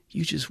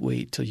 you just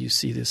wait till you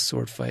see this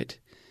sword fight.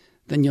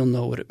 Then you'll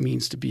know what it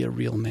means to be a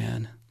real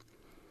man.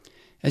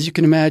 As you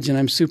can imagine,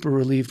 I'm super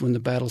relieved when the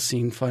battle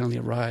scene finally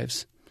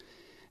arrives.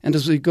 And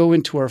as we go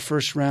into our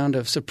first round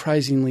of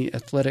surprisingly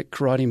athletic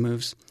karate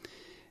moves,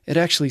 it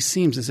actually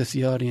seems as if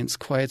the audience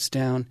quiets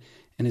down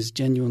and is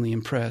genuinely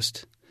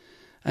impressed.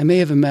 I may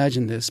have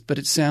imagined this, but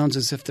it sounds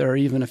as if there are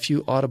even a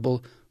few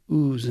audible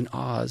oohs and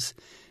ahs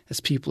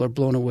as people are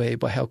blown away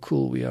by how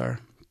cool we are.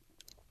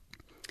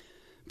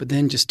 But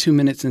then, just 2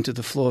 minutes into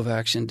the flow of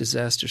action,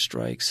 disaster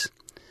strikes.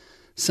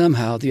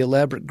 Somehow, the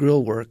elaborate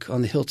grill work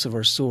on the hilts of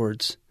our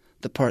swords,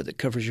 the part that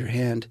covers your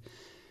hand,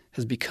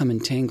 has become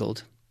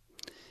entangled.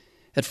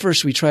 At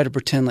first, we try to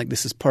pretend like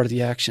this is part of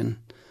the action,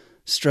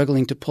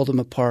 struggling to pull them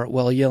apart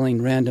while yelling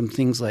random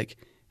things like,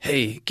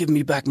 "Hey, give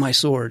me back my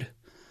sword."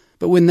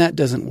 But when that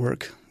doesn't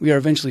work, we are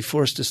eventually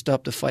forced to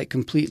stop the fight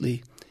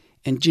completely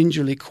and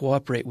gingerly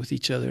cooperate with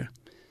each other,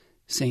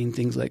 saying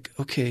things like,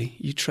 "Okay,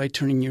 you try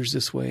turning yours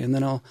this way, and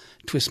then I'll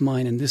twist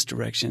mine in this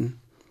direction."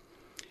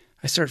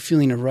 I start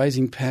feeling a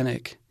rising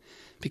panic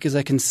because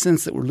I can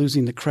sense that we're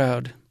losing the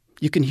crowd.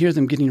 You can hear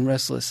them getting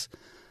restless,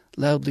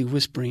 loudly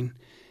whispering,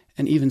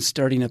 and even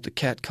starting up the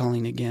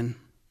catcalling again.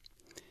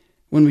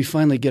 When we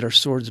finally get our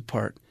swords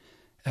apart,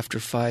 after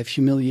 5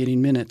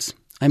 humiliating minutes,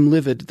 I'm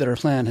livid that our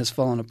plan has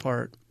fallen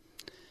apart.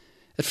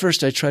 At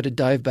first I try to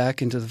dive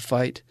back into the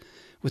fight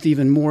with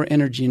even more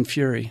energy and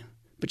fury,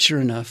 but sure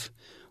enough,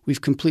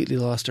 we've completely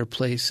lost our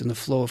place in the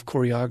flow of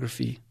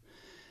choreography.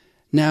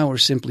 Now we're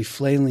simply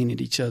flailing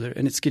at each other,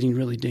 and it's getting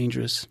really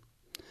dangerous.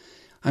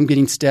 I'm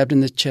getting stabbed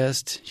in the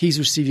chest. He's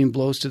receiving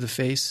blows to the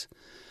face.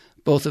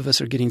 Both of us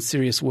are getting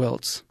serious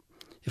welts.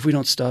 If we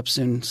don't stop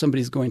soon,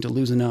 somebody's going to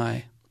lose an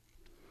eye.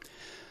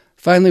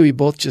 Finally, we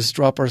both just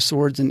drop our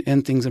swords and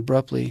end things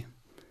abruptly.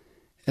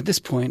 At this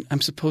point,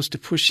 I'm supposed to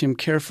push him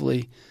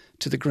carefully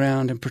to the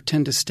ground and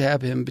pretend to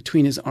stab him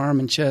between his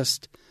arm and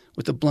chest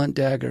with a blunt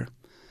dagger.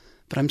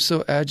 But I'm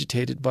so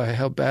agitated by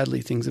how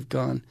badly things have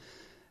gone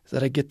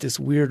that I get this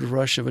weird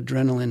rush of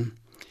adrenaline,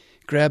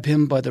 grab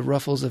him by the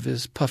ruffles of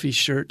his puffy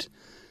shirt,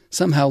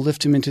 somehow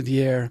lift him into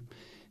the air,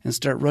 and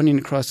start running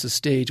across the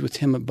stage with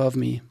him above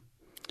me.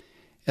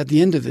 At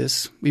the end of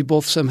this, we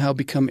both somehow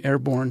become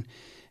airborne,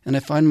 and I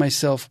find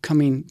myself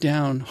coming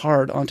down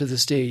hard onto the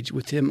stage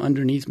with him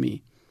underneath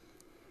me.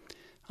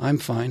 I'm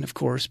fine, of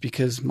course,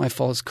 because my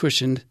fall is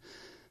cushioned,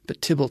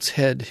 but Tybalt's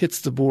head hits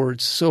the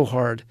boards so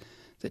hard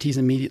that he's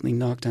immediately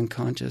knocked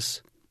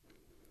unconscious.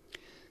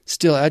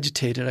 Still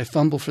agitated, I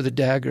fumble for the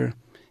dagger,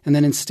 and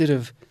then instead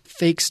of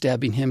fake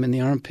stabbing him in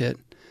the armpit,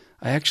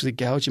 I actually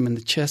gouge him in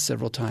the chest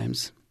several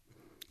times.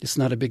 It's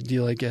not a big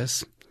deal, I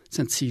guess,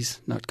 since he's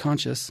not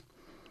conscious.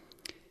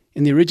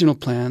 In the original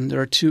plan,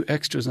 there are 2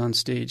 extras on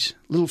stage,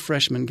 little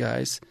freshman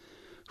guys,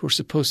 who are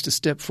supposed to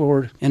step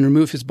forward and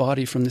remove his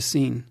body from the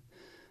scene.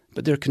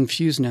 But they're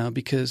confused now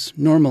because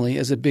normally,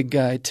 as a big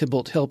guy,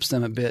 Tybalt helps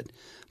them a bit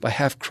by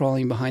half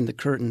crawling behind the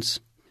curtains.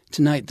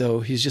 Tonight,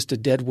 though, he's just a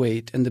dead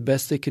weight, and the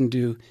best they can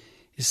do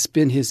is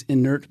spin his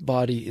inert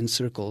body in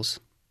circles.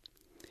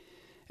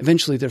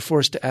 Eventually, they're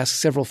forced to ask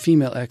several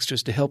female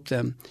extras to help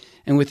them,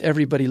 and with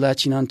everybody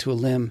latching onto a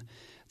limb,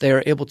 they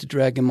are able to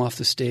drag him off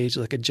the stage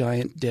like a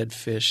giant dead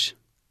fish.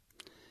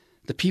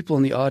 The people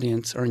in the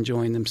audience are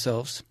enjoying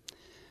themselves.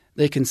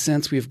 They can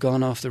sense we have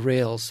gone off the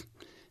rails,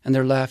 and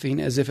they're laughing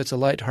as if it's a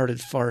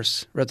light-hearted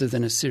farce rather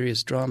than a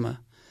serious drama.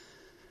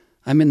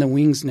 I'm in the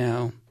wings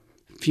now,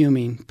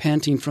 fuming,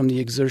 panting from the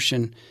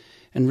exertion,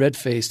 and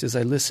red-faced as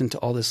I listen to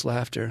all this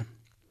laughter.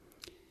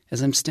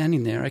 As I'm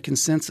standing there, I can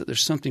sense that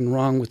there's something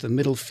wrong with the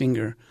middle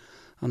finger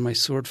on my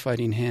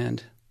sword-fighting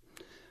hand.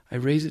 I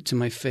raise it to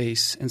my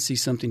face and see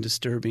something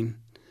disturbing.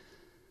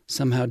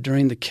 Somehow,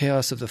 during the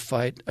chaos of the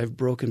fight, I've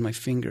broken my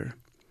finger.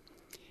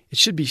 It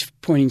should be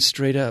pointing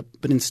straight up,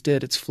 but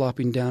instead it's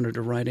flopping down at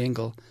a right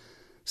angle,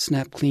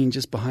 snapped clean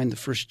just behind the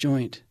first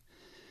joint.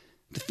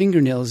 The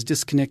fingernail is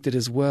disconnected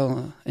as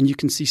well, and you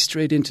can see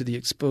straight into the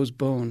exposed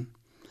bone.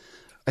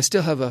 I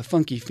still have a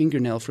funky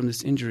fingernail from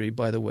this injury,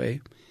 by the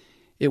way.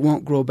 It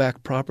won't grow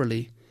back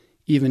properly,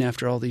 even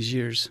after all these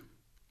years.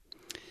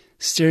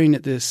 Staring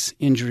at this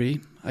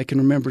injury, I can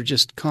remember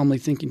just calmly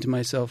thinking to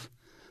myself,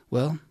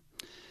 well,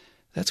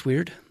 that's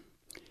weird.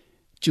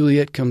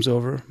 Juliet comes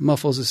over,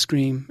 muffles a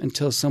scream, and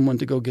tells someone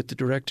to go get the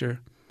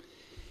director.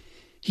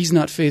 He's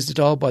not fazed at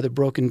all by the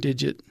broken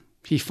digit.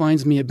 He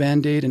finds me a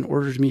Band-Aid and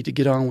orders me to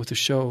get on with the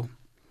show.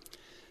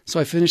 So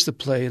I finish the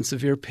play in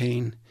severe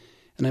pain,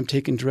 and I'm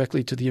taken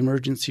directly to the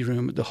emergency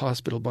room at the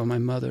hospital by my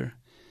mother.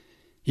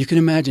 You can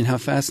imagine how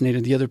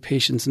fascinated the other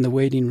patients in the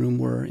waiting room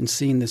were in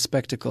seeing this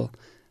spectacle,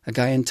 a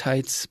guy in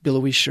tights,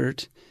 billowy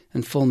shirt,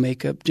 and full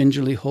makeup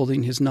gingerly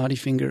holding his naughty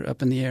finger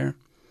up in the air.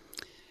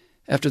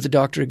 After the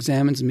doctor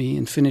examines me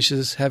and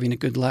finishes having a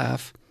good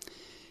laugh,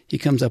 he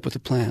comes up with a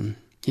plan.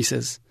 He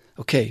says,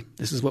 okay,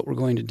 this is what we're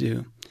going to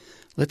do.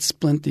 Let's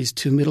splint these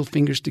 2 middle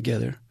fingers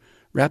together,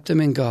 wrap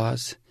them in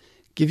gauze,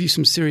 give you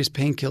some serious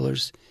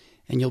painkillers,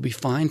 and you'll be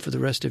fine for the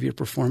rest of your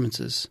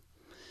performances.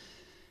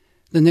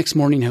 The next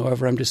morning,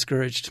 however, I'm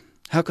discouraged.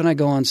 How can I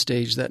go on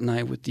stage that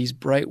night with these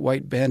bright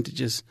white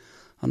bandages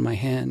on my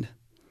hand?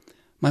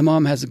 My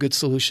mom has a good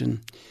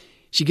solution.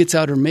 She gets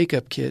out her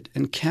makeup kit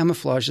and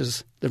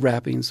camouflages the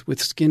wrappings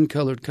with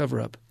skin-colored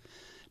cover-up.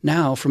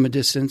 Now, from a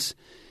distance,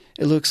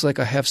 it looks like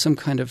I have some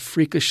kind of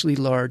freakishly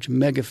large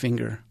mega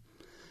finger.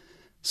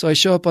 So I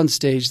show up on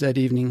stage that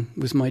evening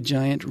with my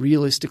giant,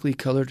 realistically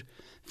colored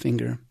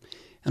finger,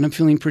 and I'm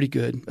feeling pretty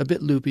good, a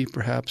bit loopy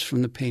perhaps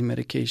from the pain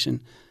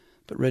medication,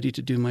 but ready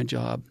to do my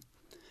job.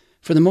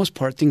 For the most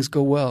part, things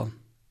go well.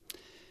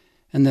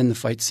 And then the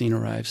fight scene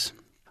arrives.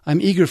 I'm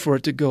eager for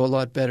it to go a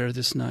lot better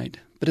this night,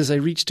 but as I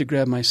reach to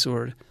grab my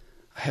sword,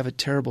 I have a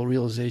terrible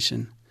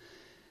realization.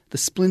 The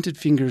splinted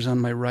fingers on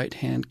my right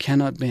hand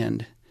cannot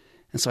bend,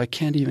 and so I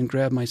can't even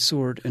grab my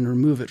sword and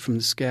remove it from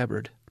the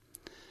scabbard.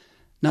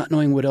 Not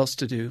knowing what else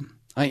to do,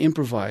 I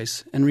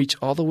improvise and reach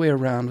all the way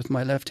around with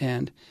my left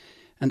hand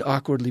and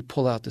awkwardly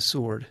pull out the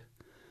sword.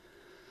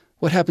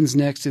 What happens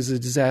next is a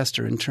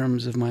disaster in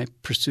terms of my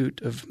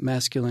pursuit of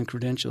masculine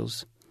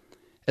credentials.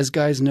 As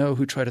guys know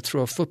who try to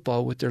throw a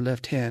football with their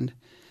left hand,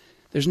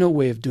 there's no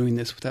way of doing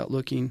this without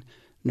looking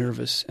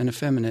nervous and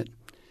effeminate.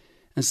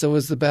 And so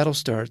as the battle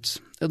starts,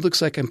 it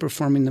looks like I'm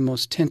performing the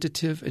most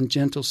tentative and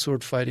gentle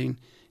sword fighting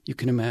you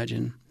can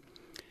imagine.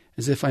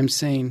 As if I'm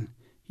saying,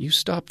 you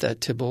stop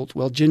that, Tybalt,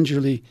 while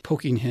gingerly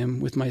poking him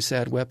with my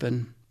sad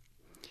weapon.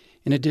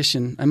 In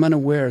addition, I'm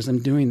unaware as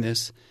I'm doing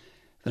this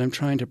that I'm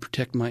trying to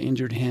protect my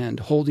injured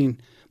hand, holding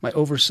my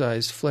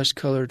oversized,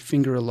 flesh-colored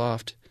finger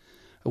aloft,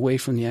 away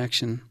from the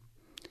action.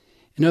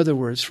 In other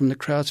words, from the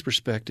crowd's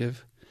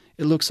perspective,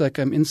 it looks like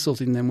I'm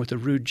insulting them with a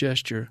rude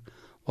gesture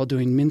while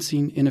doing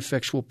mincing,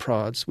 ineffectual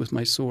prods with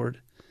my sword.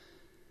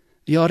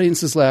 The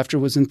audience's laughter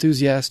was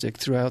enthusiastic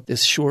throughout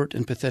this short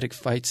and pathetic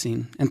fight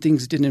scene, and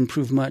things didn't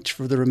improve much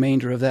for the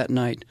remainder of that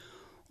night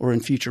or in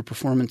future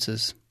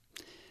performances.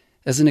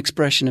 As an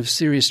expression of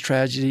serious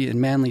tragedy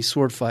and manly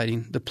sword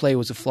fighting, the play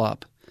was a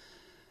flop.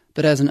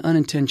 But as an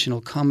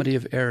unintentional comedy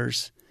of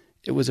errors,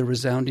 it was a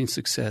resounding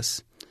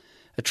success,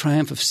 a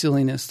triumph of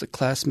silliness that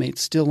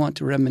classmates still want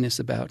to reminisce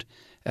about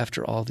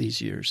after all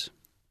these years.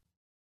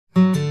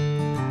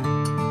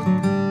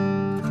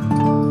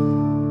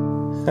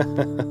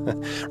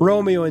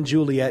 Romeo and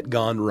Juliet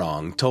Gone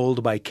Wrong,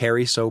 told by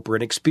Kerry Soper,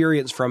 an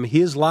experience from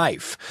his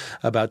life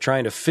about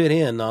trying to fit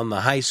in on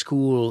the high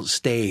school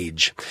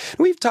stage.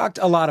 We've talked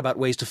a lot about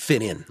ways to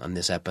fit in on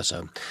this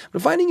episode,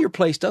 but finding your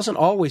place doesn't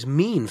always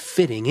mean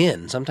fitting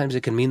in. Sometimes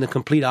it can mean the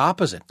complete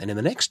opposite. And in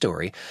the next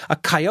story, a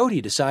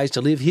coyote decides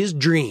to live his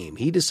dream.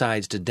 He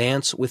decides to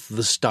dance with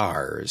the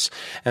stars.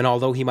 And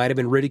although he might have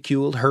been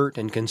ridiculed, hurt,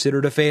 and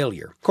considered a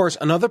failure, of course,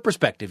 another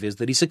perspective is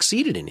that he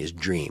succeeded in his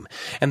dream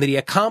and that he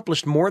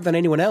accomplished more than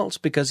anyone else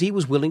because he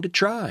was willing to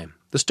try.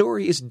 The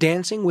story is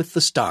Dancing with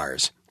the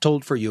Stars,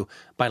 told for you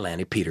by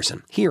Lani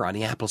Peterson, here on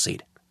the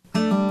Appleseed.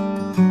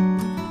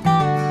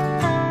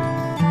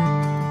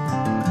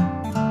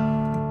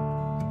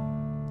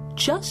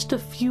 Just a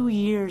few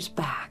years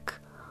back,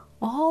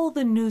 all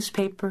the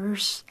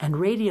newspapers and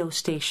radio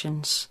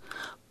stations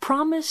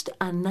promised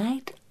a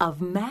night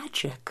of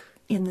magic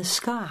in the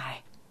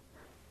sky.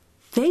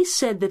 They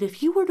said that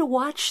if you were to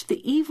watch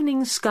the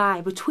evening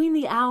sky between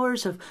the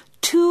hours of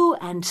 2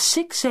 and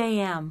 6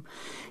 a.m.,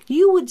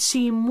 you would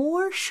see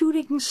more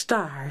shooting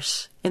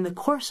stars in the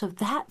course of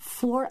that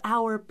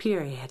 4-hour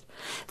period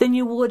than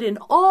you would in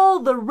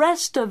all the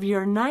rest of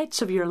your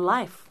nights of your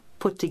life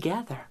put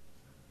together.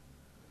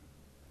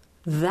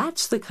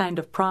 That's the kind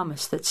of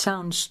promise that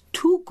sounds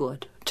too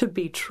good to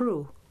be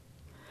true.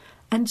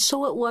 And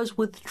so it was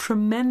with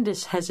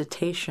tremendous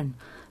hesitation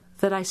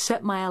that I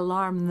set my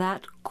alarm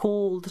that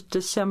cold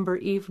December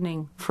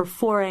evening for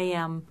 4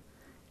 a.m.,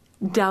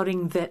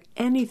 doubting that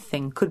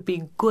anything could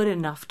be good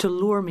enough to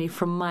lure me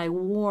from my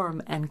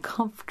warm and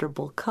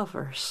comfortable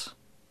covers.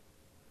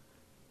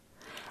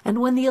 And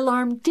when the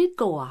alarm did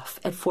go off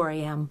at 4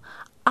 a.m.,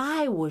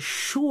 I was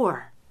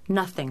sure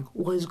nothing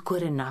was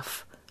good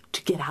enough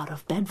to get out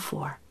of bed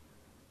for.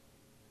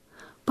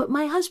 But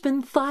my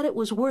husband thought it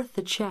was worth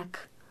the check,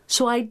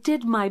 so I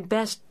did my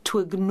best to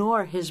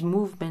ignore his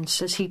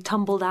movements as he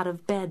tumbled out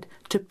of bed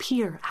to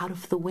peer out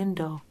of the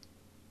window.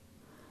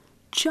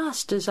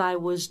 just as I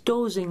was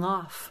dozing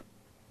off.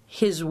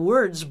 His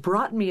words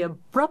brought me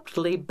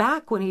abruptly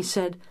back when he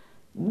said,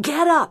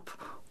 "Get up,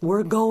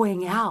 we're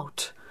going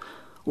out."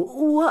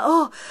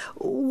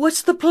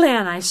 "What's the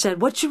plan?" I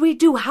said. "What should we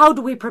do? How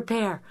do we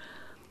prepare?"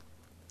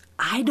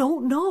 "I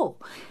don't know.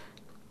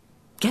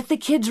 Get the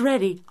kids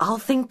ready. I'll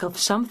think of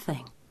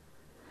something."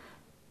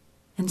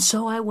 And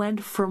so I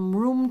went from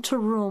room to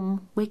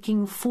room,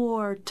 waking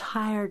 4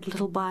 tired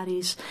little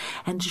bodies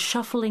and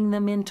shuffling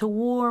them into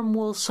warm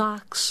wool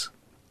socks,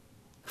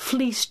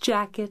 fleece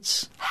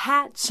jackets,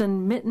 hats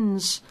and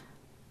mittens,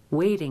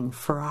 waiting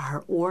for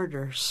our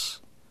orders.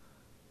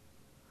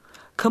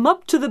 "Come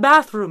up to the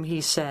bathroom," he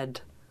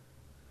said.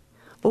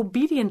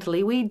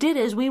 Obediently, we did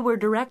as we were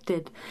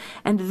directed,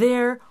 and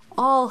there,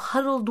 all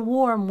huddled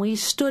warm, we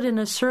stood in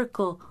a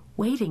circle,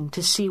 waiting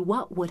to see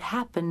what would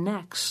happen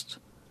next.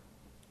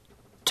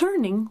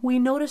 Turning, we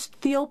noticed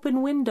the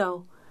open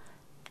window,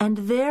 and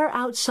there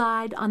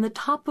outside, on the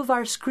top of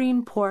our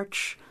screen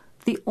porch,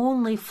 the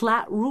only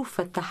flat roof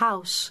at the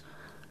house,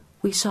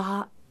 we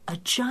saw a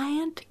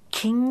giant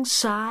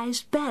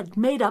king-sized bed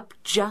made up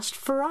just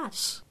for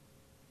us.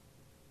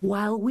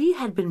 While we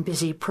had been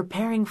busy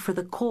preparing for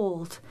the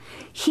cold,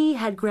 he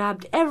had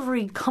grabbed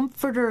every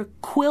comforter,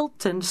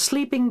 quilt, and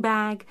sleeping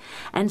bag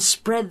and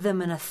spread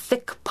them in a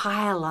thick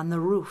pile on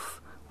the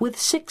roof, with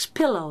 6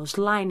 pillows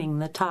lining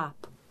the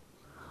top.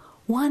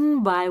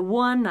 One by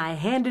one, I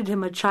handed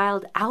him a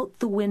child out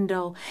the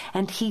window,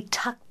 and he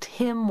tucked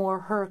him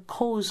or her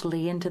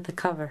cozily into the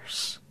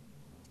covers.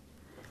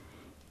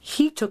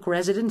 He took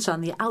residence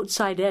on the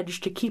outside edge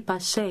to keep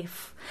us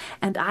safe,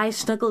 and I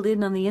snuggled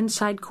in on the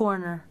inside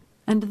corner,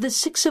 and the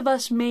 6 of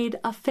us made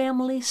a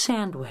family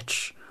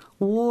sandwich,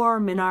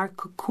 warm in our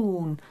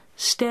cocoon,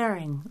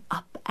 staring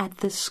up at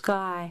the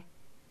sky.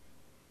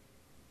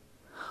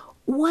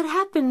 "What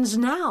happens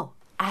now?"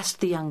 asked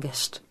the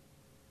youngest.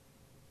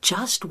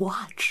 "Just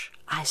watch,"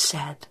 I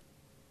said.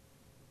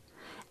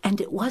 And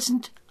it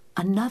wasn't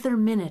another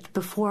minute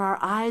before our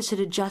eyes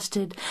had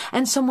adjusted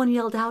and someone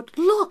yelled out,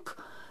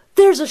 "Look,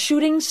 there's a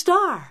shooting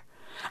star!"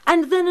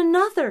 And then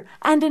another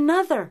and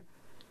another.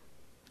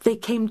 They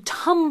came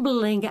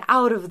tumbling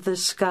out of the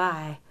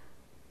sky.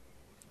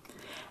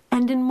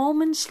 And in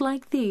moments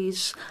like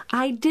these,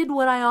 I did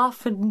what I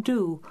often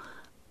do.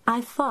 I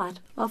thought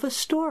of a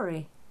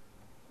story.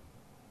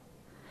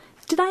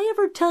 Did I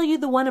ever tell you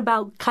the one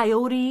about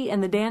Coyote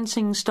and the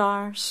dancing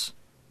stars?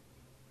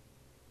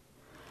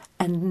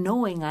 And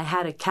knowing I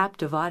had a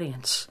captive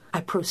audience,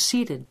 I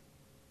proceeded.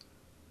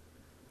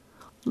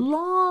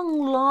 Long,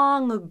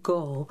 long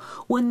ago,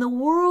 when the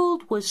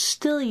world was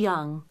still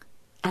young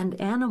and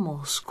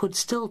animals could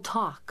still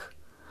talk,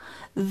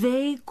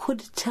 they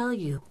could tell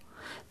you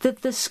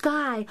that the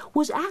sky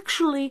was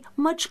actually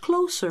much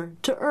closer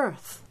to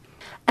Earth.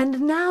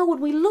 And now when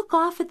we look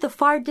off at the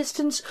far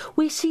distance,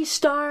 we see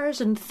stars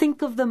and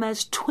think of them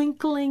as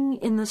twinkling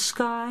in the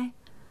sky.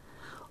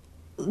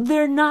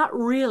 They're not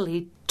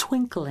really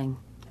twinkling.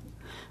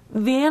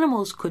 The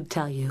animals could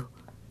tell you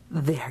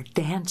they're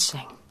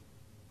dancing.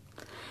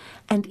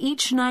 And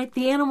each night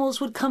the animals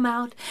would come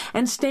out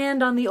and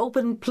stand on the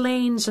open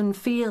plains and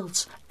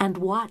fields and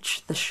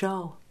watch the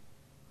show.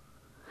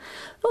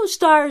 Those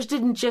stars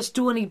didn't just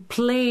do any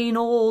plain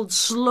old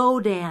slow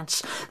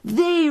dance.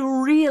 They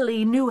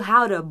really knew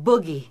how to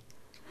boogie.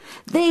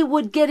 They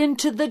would get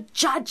into the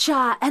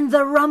cha-cha and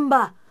the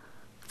rumba,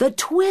 the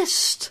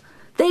twist.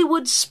 They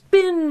would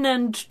spin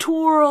and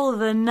twirl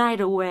the night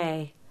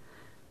away.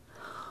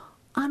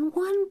 On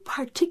one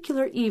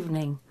particular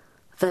evening,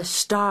 the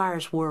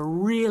stars were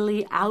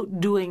really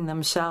outdoing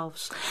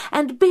themselves,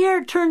 and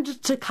Bear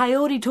turned to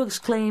Coyote to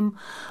exclaim,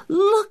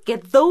 "Look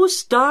at those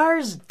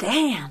stars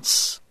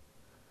dance!"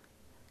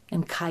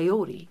 And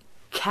Coyote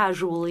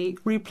casually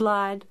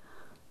replied,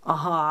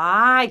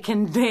 "I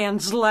can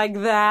dance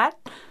like that."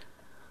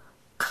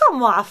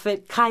 "Come off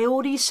it,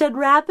 Coyote," said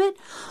Rabbit.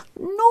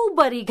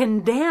 "Nobody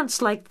can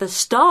dance like the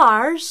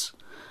stars."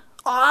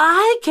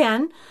 "I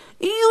can.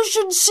 You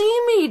should see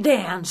me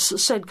dance,"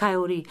 said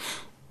Coyote.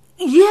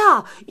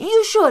 "Yeah,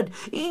 you should.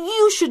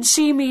 You should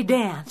see me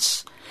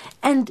dance."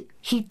 And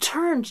he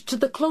turned to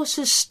the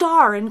closest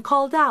star and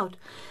called out,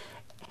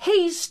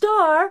 "Hey,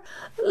 star,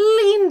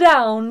 lean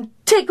down,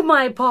 take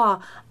my paw.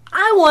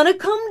 I want to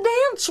come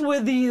dance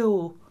with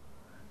you."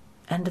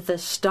 And the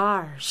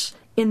stars,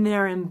 in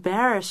their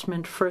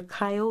embarrassment for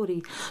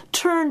Coyote,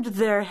 turned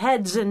their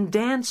heads and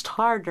danced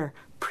harder,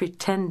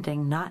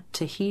 pretending not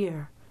to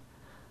hear.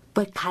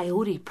 But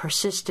Coyote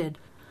persisted.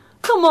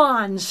 "Come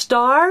on,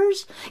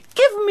 stars,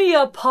 give me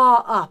a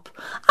paw up.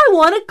 I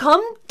want to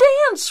come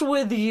dance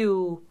with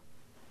you."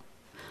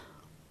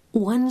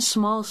 One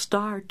small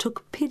star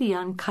took pity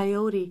on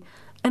Coyote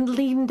and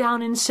leaned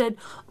down and said,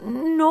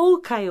 "No,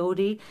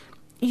 Coyote,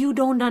 you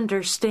don't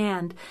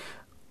understand.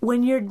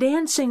 When you're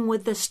dancing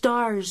with the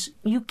stars,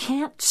 you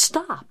can't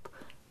stop.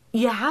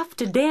 You have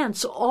to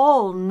dance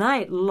all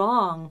night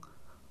long."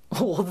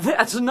 "Oh,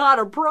 that's not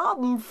a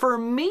problem for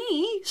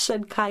me,"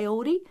 said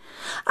Coyote.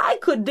 "I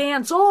could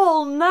dance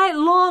all night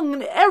long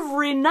and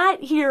every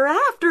night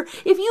hereafter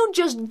if you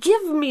just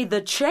give me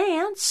the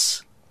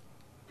chance."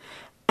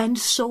 And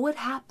so it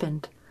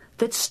happened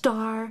that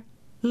Star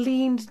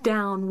leaned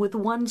down with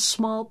one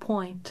small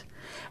point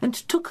and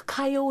took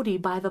Coyote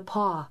by the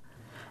paw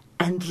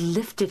and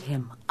lifted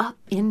him up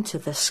into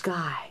the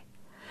sky.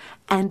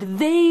 And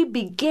they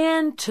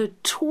began to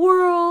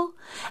twirl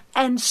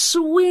and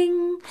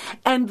swing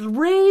and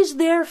raise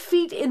their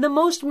feet in the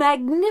most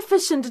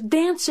magnificent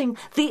dancing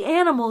the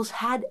animals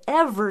had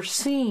ever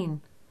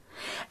seen.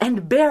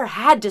 And Bear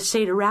had to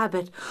say to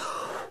Rabbit,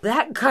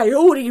 "That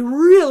Coyote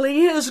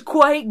really is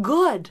quite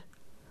good."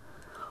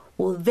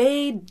 Well,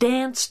 they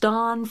danced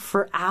on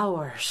for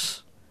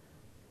hours,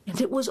 and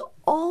it was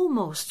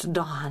almost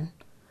dawn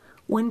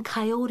when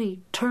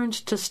Coyote turned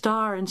to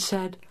Star and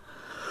said,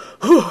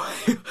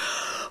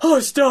 "Oh,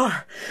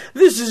 Star,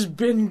 this has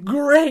been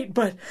great,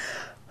 but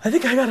I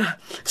think I gotta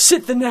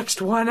sit the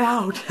next one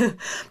out.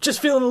 Just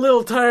feeling a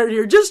little tired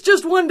here.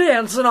 Just one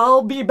dance and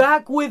I'll be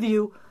back with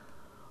you."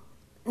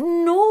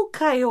 "No,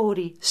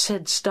 Coyote,"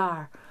 said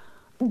Star.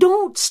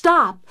 "Don't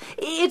stop.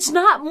 It's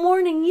not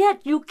morning yet.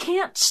 You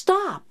can't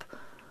stop."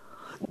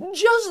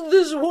 "Just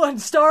this one,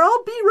 Star.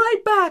 I'll be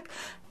right back."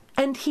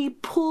 And he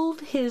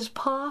pulled his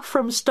paw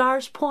from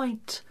Star's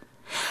point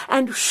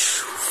and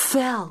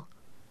fell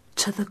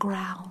to the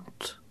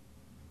ground.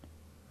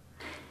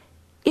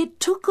 It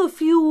took a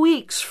few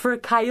weeks for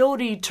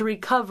Coyote to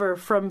recover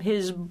from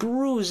his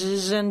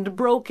bruises and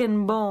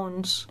broken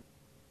bones.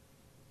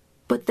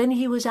 But then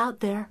he was out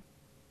there,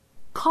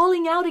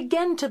 calling out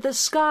again to the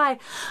sky,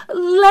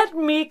 "Let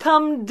me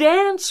come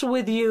dance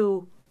with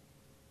you."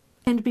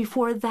 And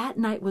before that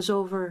night was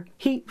over,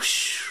 he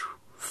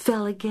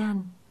fell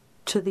again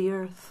to the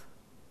earth.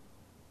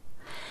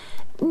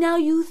 Now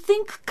you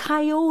think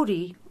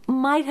Coyote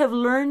might have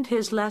learned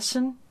his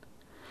lesson,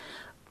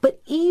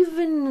 but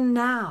even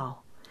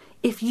now,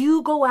 if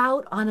you go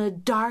out on a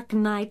dark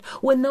night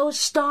when those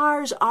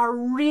stars are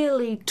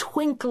really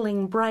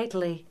twinkling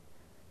brightly,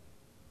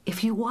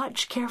 if you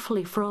watch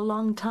carefully for a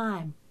long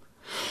time,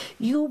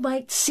 you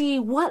might see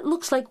what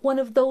looks like one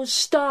of those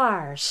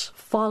stars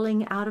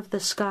falling out of the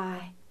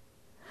sky.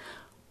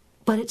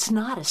 But it's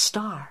not a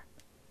star.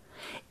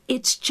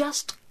 It's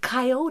just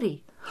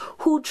Coyote,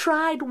 who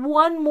tried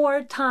one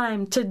more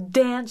time to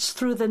dance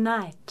through the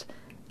night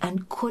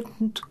and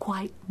couldn't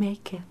quite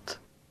make it.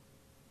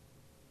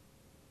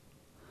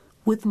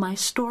 With my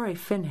story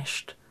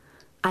finished,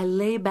 I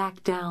lay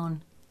back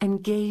down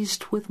and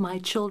gazed with my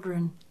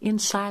children in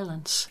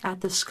silence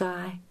at the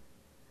sky.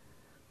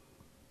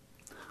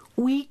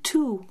 We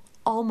too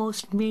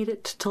almost made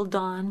it till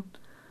dawn,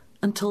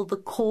 until the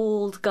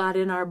cold got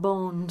in our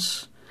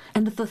bones,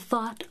 and the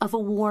thought of a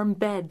warm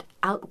bed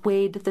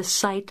outweighed the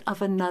sight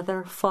of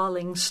another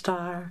falling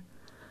star.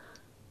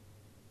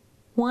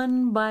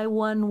 One by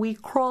one we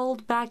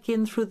crawled back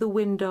in through the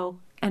window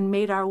and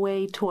made our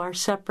way to our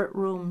separate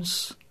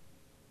rooms.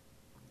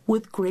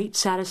 With great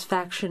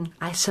satisfaction,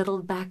 I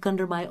settled back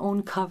under my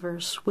own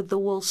covers with the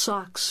wool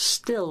socks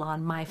still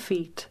on my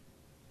feet.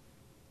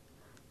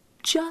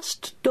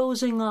 Just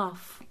dozing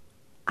off,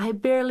 I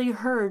barely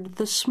heard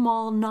the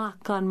small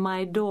knock on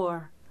my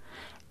door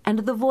and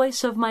the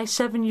voice of my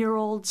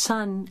 7-year-old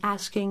son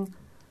asking,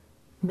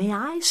 "May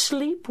I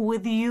sleep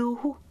with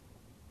you?"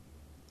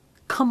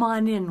 "Come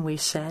on in," we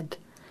said,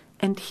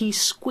 and he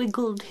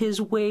squiggled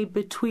his way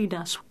between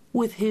us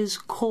with his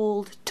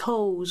cold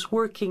toes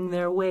working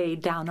their way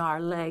down our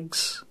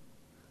legs.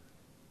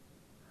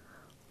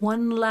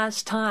 One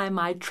last time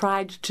I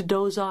tried to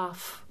doze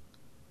off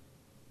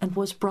and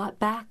was brought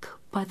back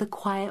by the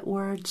quiet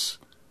words,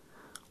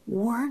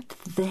 "Weren't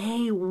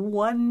they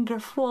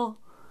wonderful?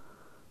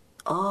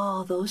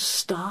 Oh, those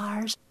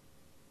stars.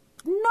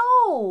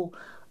 No,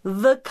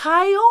 the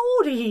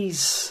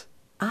coyotes.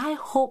 I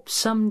hope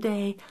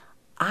someday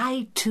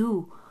I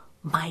too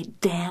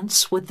might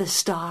dance with the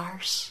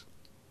stars."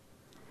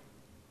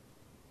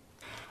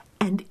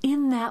 And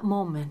in that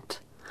moment,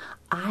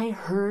 I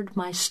heard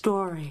my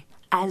story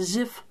as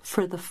if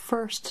for the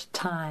first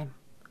time.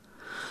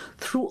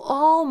 Through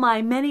all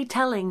my many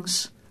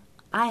tellings,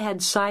 I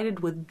had sided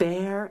with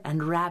Bear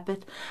and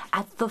Rabbit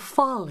at the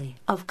folly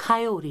of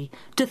Coyote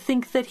to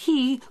think that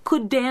he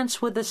could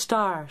dance with the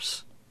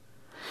stars,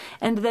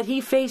 and that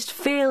he faced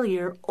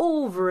failure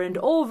over and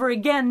over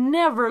again,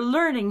 never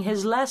learning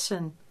his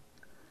lesson.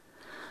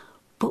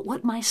 But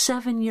what my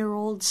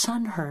 7-year-old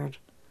son heard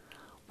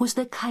was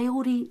that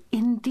Coyote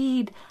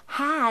indeed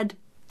had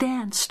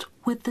danced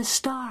with the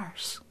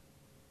stars.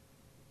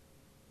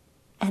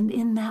 And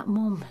in that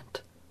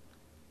moment,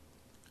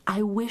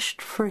 I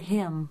wished for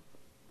him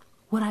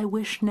what I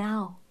wish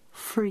now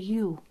for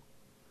you.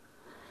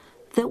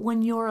 That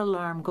when your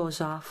alarm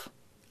goes off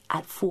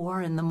at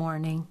 4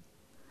 a.m,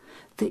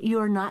 that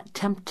you're not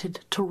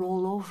tempted to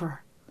roll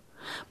over,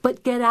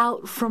 but get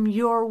out from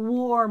your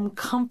warm,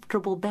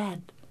 comfortable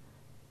bed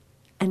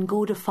and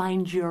go to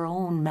find your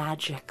own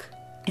magic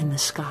in the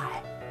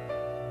sky.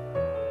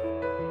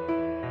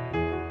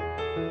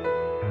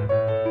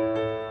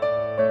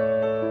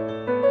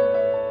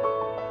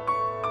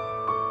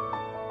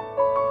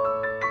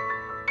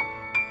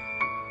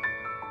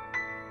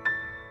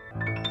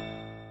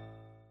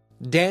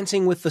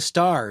 Dancing with the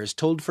Stars,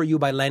 told for you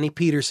by Lani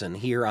Peterson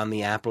here on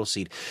the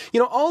Appleseed.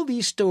 All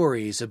these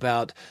stories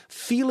about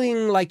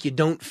feeling like you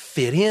don't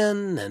fit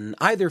in and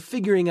either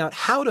figuring out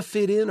how to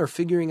fit in or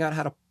figuring out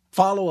how to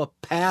follow a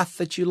path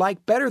that you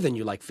like better than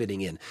you like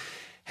fitting in,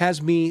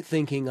 has me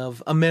thinking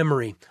of a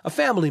memory, a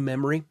family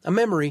memory, a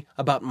memory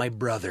about my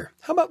brother.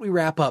 How about we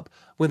wrap up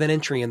with an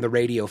entry in the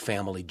Radio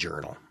Family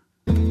Journal?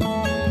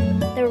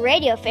 The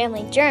Radio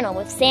Family Journal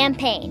with Sam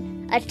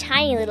Payne. A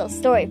tiny little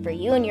story for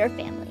you and your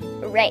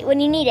family, right when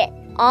you need it,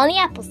 on the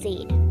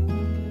Appleseed.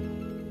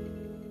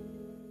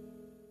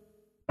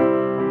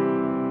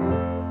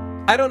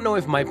 I don't know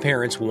if my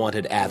parents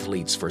wanted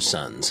athletes for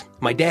sons.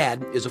 My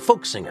dad is a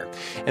folk singer,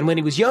 and when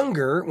he was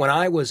younger, when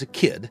I was a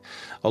kid,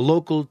 a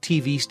local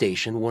TV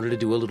station wanted to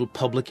do a little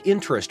public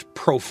interest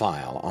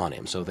profile on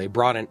him. So they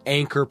brought an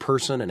anchor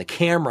person and a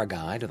camera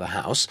guy to the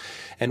house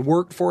and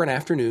worked for an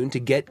afternoon to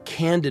get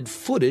candid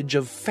footage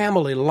of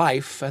family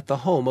life at the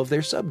home of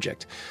their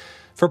subject.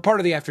 For part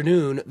of the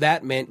afternoon,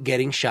 that meant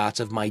getting shots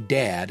of my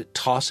dad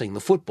tossing the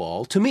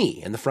football to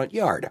me in the front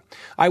yard.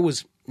 I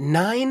was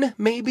 9,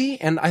 maybe,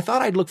 and I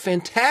thought I'd look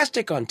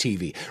fantastic on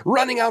TV,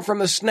 running out from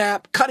the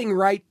snap, cutting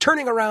right,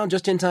 turning around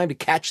just in time to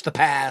catch the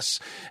pass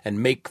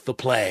and make the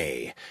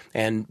play.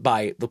 And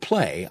by the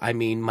play, I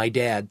mean my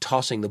dad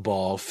tossing the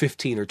ball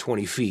 15 or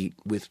 20 feet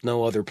with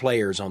no other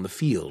players on the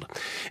field.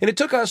 And it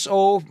took us,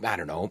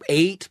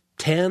 8,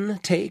 10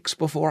 takes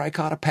before I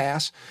caught a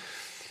pass.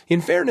 In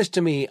fairness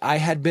to me, I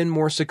had been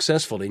more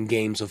successful in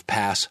games of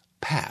pass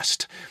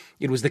past.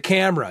 It was the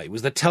camera, it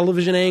was the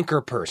television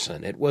anchor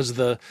person, it was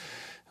the...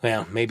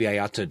 Well, maybe I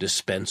ought to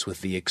dispense with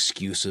the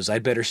excuses.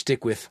 I'd better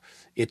stick with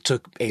it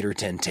took 8 or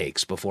 10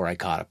 takes before I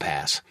caught a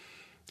pass.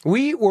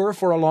 We were,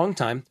 for a long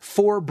time,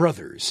 4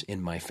 brothers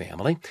in my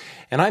family,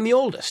 and I'm the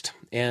oldest.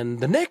 And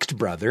the next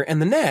brother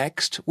and the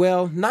next,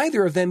 well,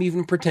 neither of them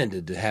even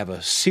pretended to have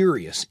a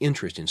serious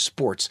interest in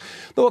sports,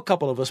 though a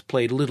couple of us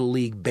played Little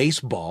League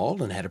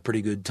baseball and had a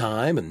pretty good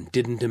time and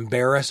didn't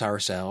embarrass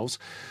ourselves.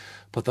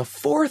 But the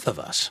fourth of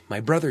us, my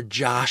brother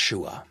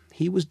Joshua,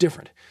 he was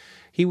different.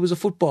 He was a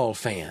football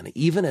fan,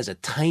 even as a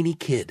tiny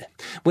kid.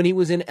 When he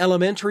was in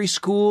elementary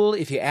school,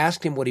 if you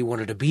asked him what he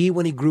wanted to be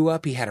when he grew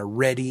up, he had a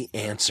ready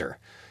answer.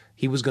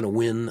 He was going to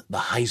win the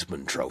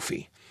Heisman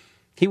Trophy.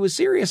 He was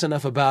serious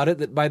enough about it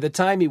that by the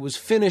time he was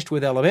finished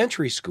with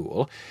elementary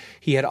school,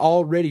 he had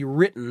already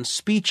written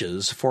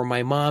speeches for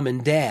my mom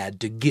and dad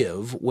to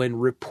give when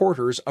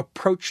reporters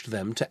approached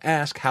them to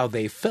ask how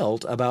they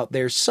felt about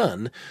their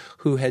son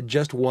who had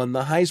just won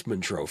the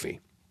Heisman Trophy.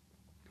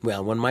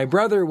 Well, when my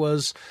brother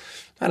was,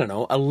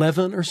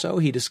 11 or so,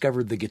 he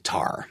discovered the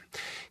guitar.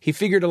 He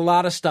figured a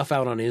lot of stuff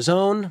out on his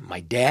own. My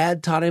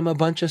dad taught him a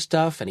bunch of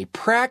stuff, and he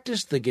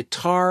practiced the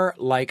guitar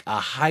like a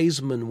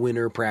Heisman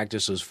winner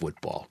practices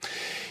football.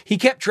 He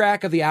kept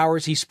track of the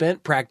hours he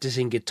spent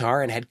practicing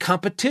guitar and had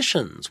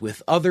competitions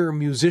with other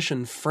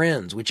musician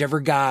friends.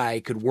 Whichever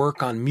guy could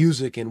work on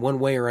music in one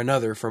way or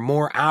another for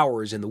more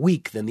hours in the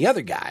week than the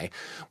other guy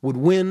would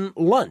win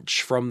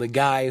lunch from the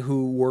guy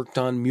who worked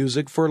on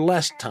music for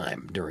less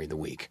time during the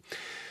week.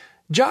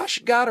 Josh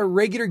got a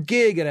regular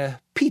gig at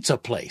a pizza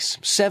place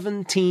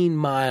 17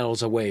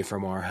 miles away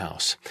from our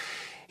house.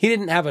 He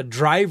didn't have a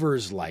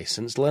driver's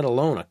license, let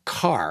alone a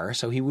car,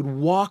 so he would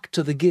walk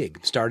to the gig,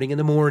 starting in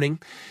the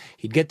morning.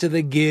 He'd get to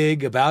the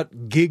gig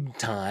about gig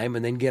time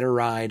and then get a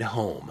ride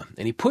home.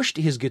 And he pushed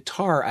his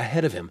guitar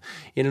ahead of him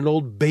in an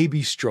old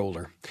baby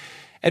stroller.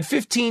 At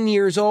 15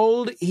 years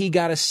old, he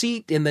got a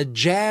seat in the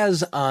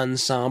jazz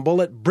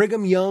ensemble at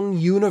Brigham Young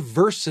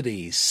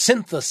University.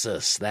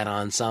 Synthesis, that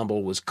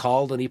ensemble was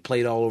called, and he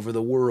played all over the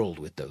world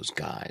with those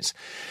guys.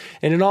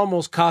 And it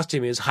almost cost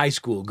him his high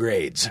school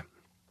grades.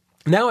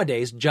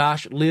 Nowadays,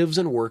 Josh lives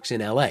and works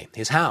in L.A.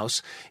 His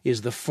house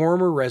is the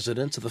former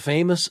residence of the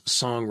famous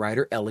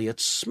songwriter Elliott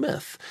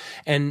Smith.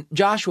 And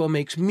Joshua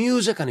makes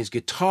music on his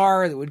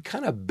guitar that would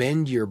kind of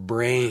bend your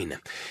brain.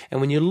 And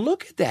when you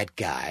look at that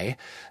guy,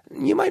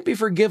 you might be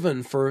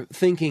forgiven for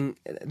thinking,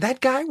 that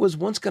guy was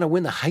once going to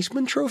win the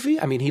Heisman Trophy?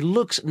 I mean, he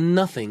looks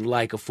nothing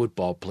like a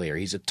football player.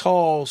 He's a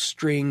tall,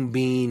 string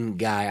bean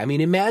guy. I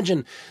mean,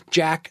 imagine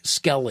Jack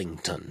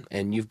Skellington,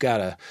 and you've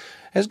got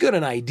as good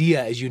an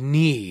idea as you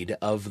need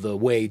of the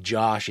way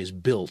Josh is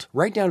built,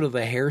 right down to the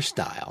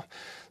hairstyle.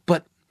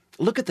 But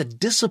look at the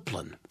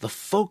discipline, the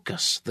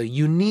focus, the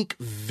unique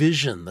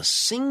vision, the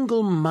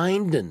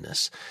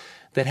single-mindedness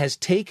that has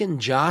taken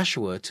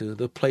Joshua to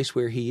the place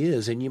where he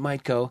is. And you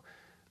might go,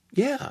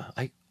 yeah,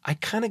 I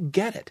kind of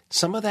get it.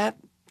 Some of that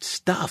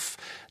stuff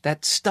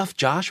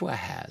Joshua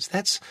has,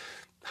 that's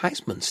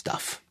Heisman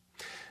stuff.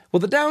 Well,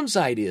 the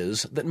downside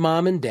is that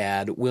Mom and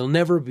Dad will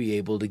never be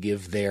able to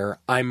give their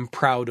I'm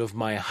proud of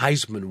my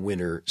Heisman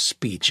winner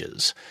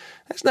speeches.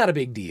 That's not a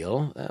big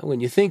deal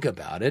when you think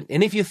about it.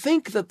 And if you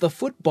think that the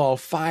football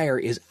fire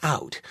is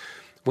out,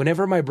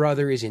 Whenever my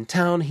brother is in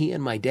town, he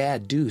and my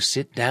dad do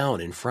sit down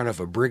in front of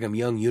a Brigham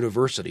Young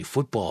University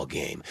football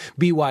game.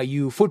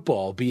 BYU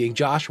football being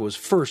Joshua's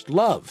first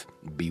love.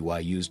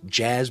 BYU's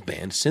jazz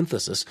band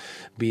Synthesis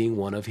being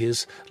one of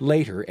his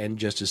later and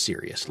just as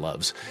serious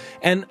loves.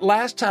 And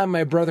last time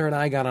my brother and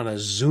I got on a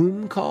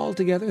Zoom call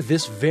together,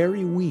 this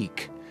very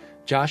week,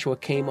 Joshua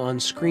came on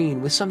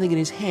screen with something in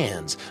his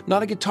hands.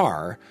 Not a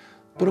guitar,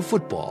 but a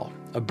football.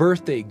 A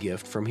birthday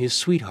gift from his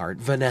sweetheart,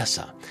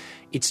 Vanessa.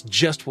 It's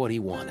just what he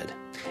wanted.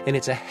 And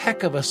it's a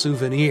heck of a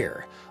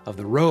souvenir of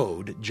the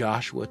road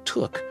Joshua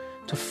took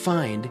to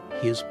find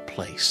his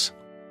place.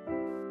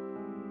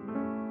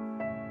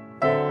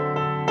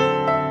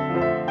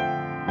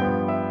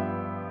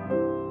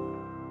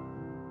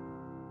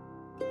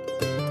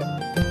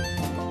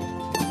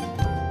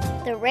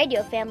 The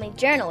Radio Family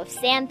Journal with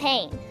Sam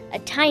Payne. A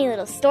tiny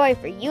little story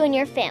for you and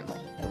your family.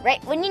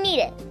 Right when you need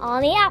it.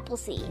 On the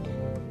Appleseed.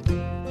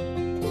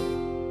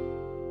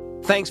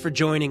 Thanks for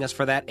joining us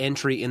for that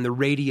entry in the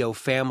Radio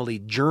Family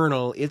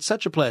Journal. It's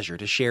such a pleasure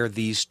to share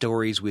these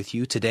stories with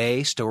you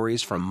today.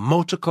 Stories from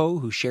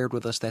Motoko, who shared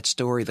with us that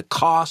story, The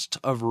Cost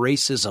of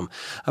Racism,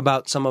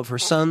 about some of her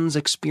son's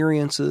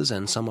experiences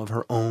and some of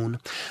her own.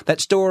 That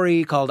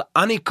story called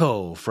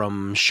Anniko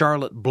from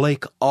Charlotte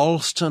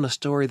Blake-Alston, a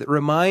story that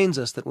reminds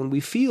us that when we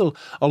feel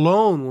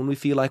alone, when we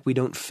feel like we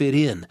don't fit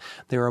in,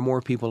 there are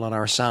more people on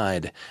our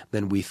side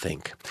than we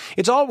think.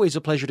 It's always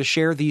a pleasure to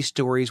share these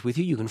stories with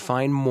you. You can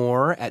find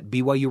more at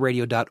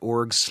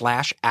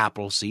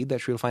BYURadio.org/Appleseed.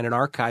 That's where you'll find an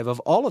archive of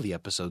all of the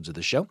episodes of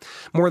the show.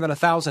 More than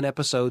 1,000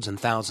 episodes and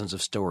thousands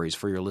of stories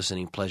for your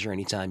listening pleasure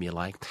anytime you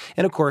like.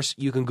 And of course,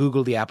 you can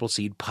Google the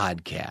Appleseed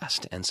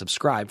podcast and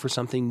subscribe for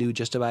something new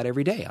just about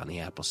every day on the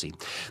Appleseed.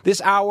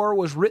 This hour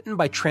was written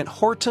by Trent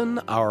Horton.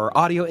 Our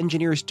audio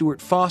engineer is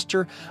Stuart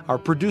Foster. Our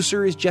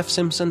producer is Jeff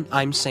Simpson.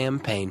 I'm Sam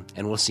Payne,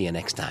 and we'll see you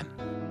next time.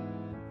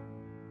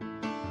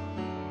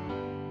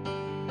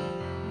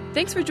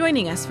 Thanks for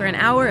joining us for an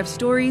hour of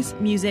stories,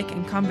 music,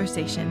 and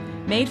conversation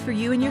made for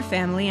you and your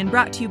family and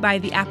brought to you by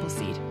the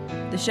Appleseed.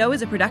 The show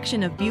is a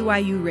production of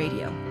BYU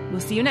Radio.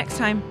 We'll see you next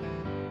time.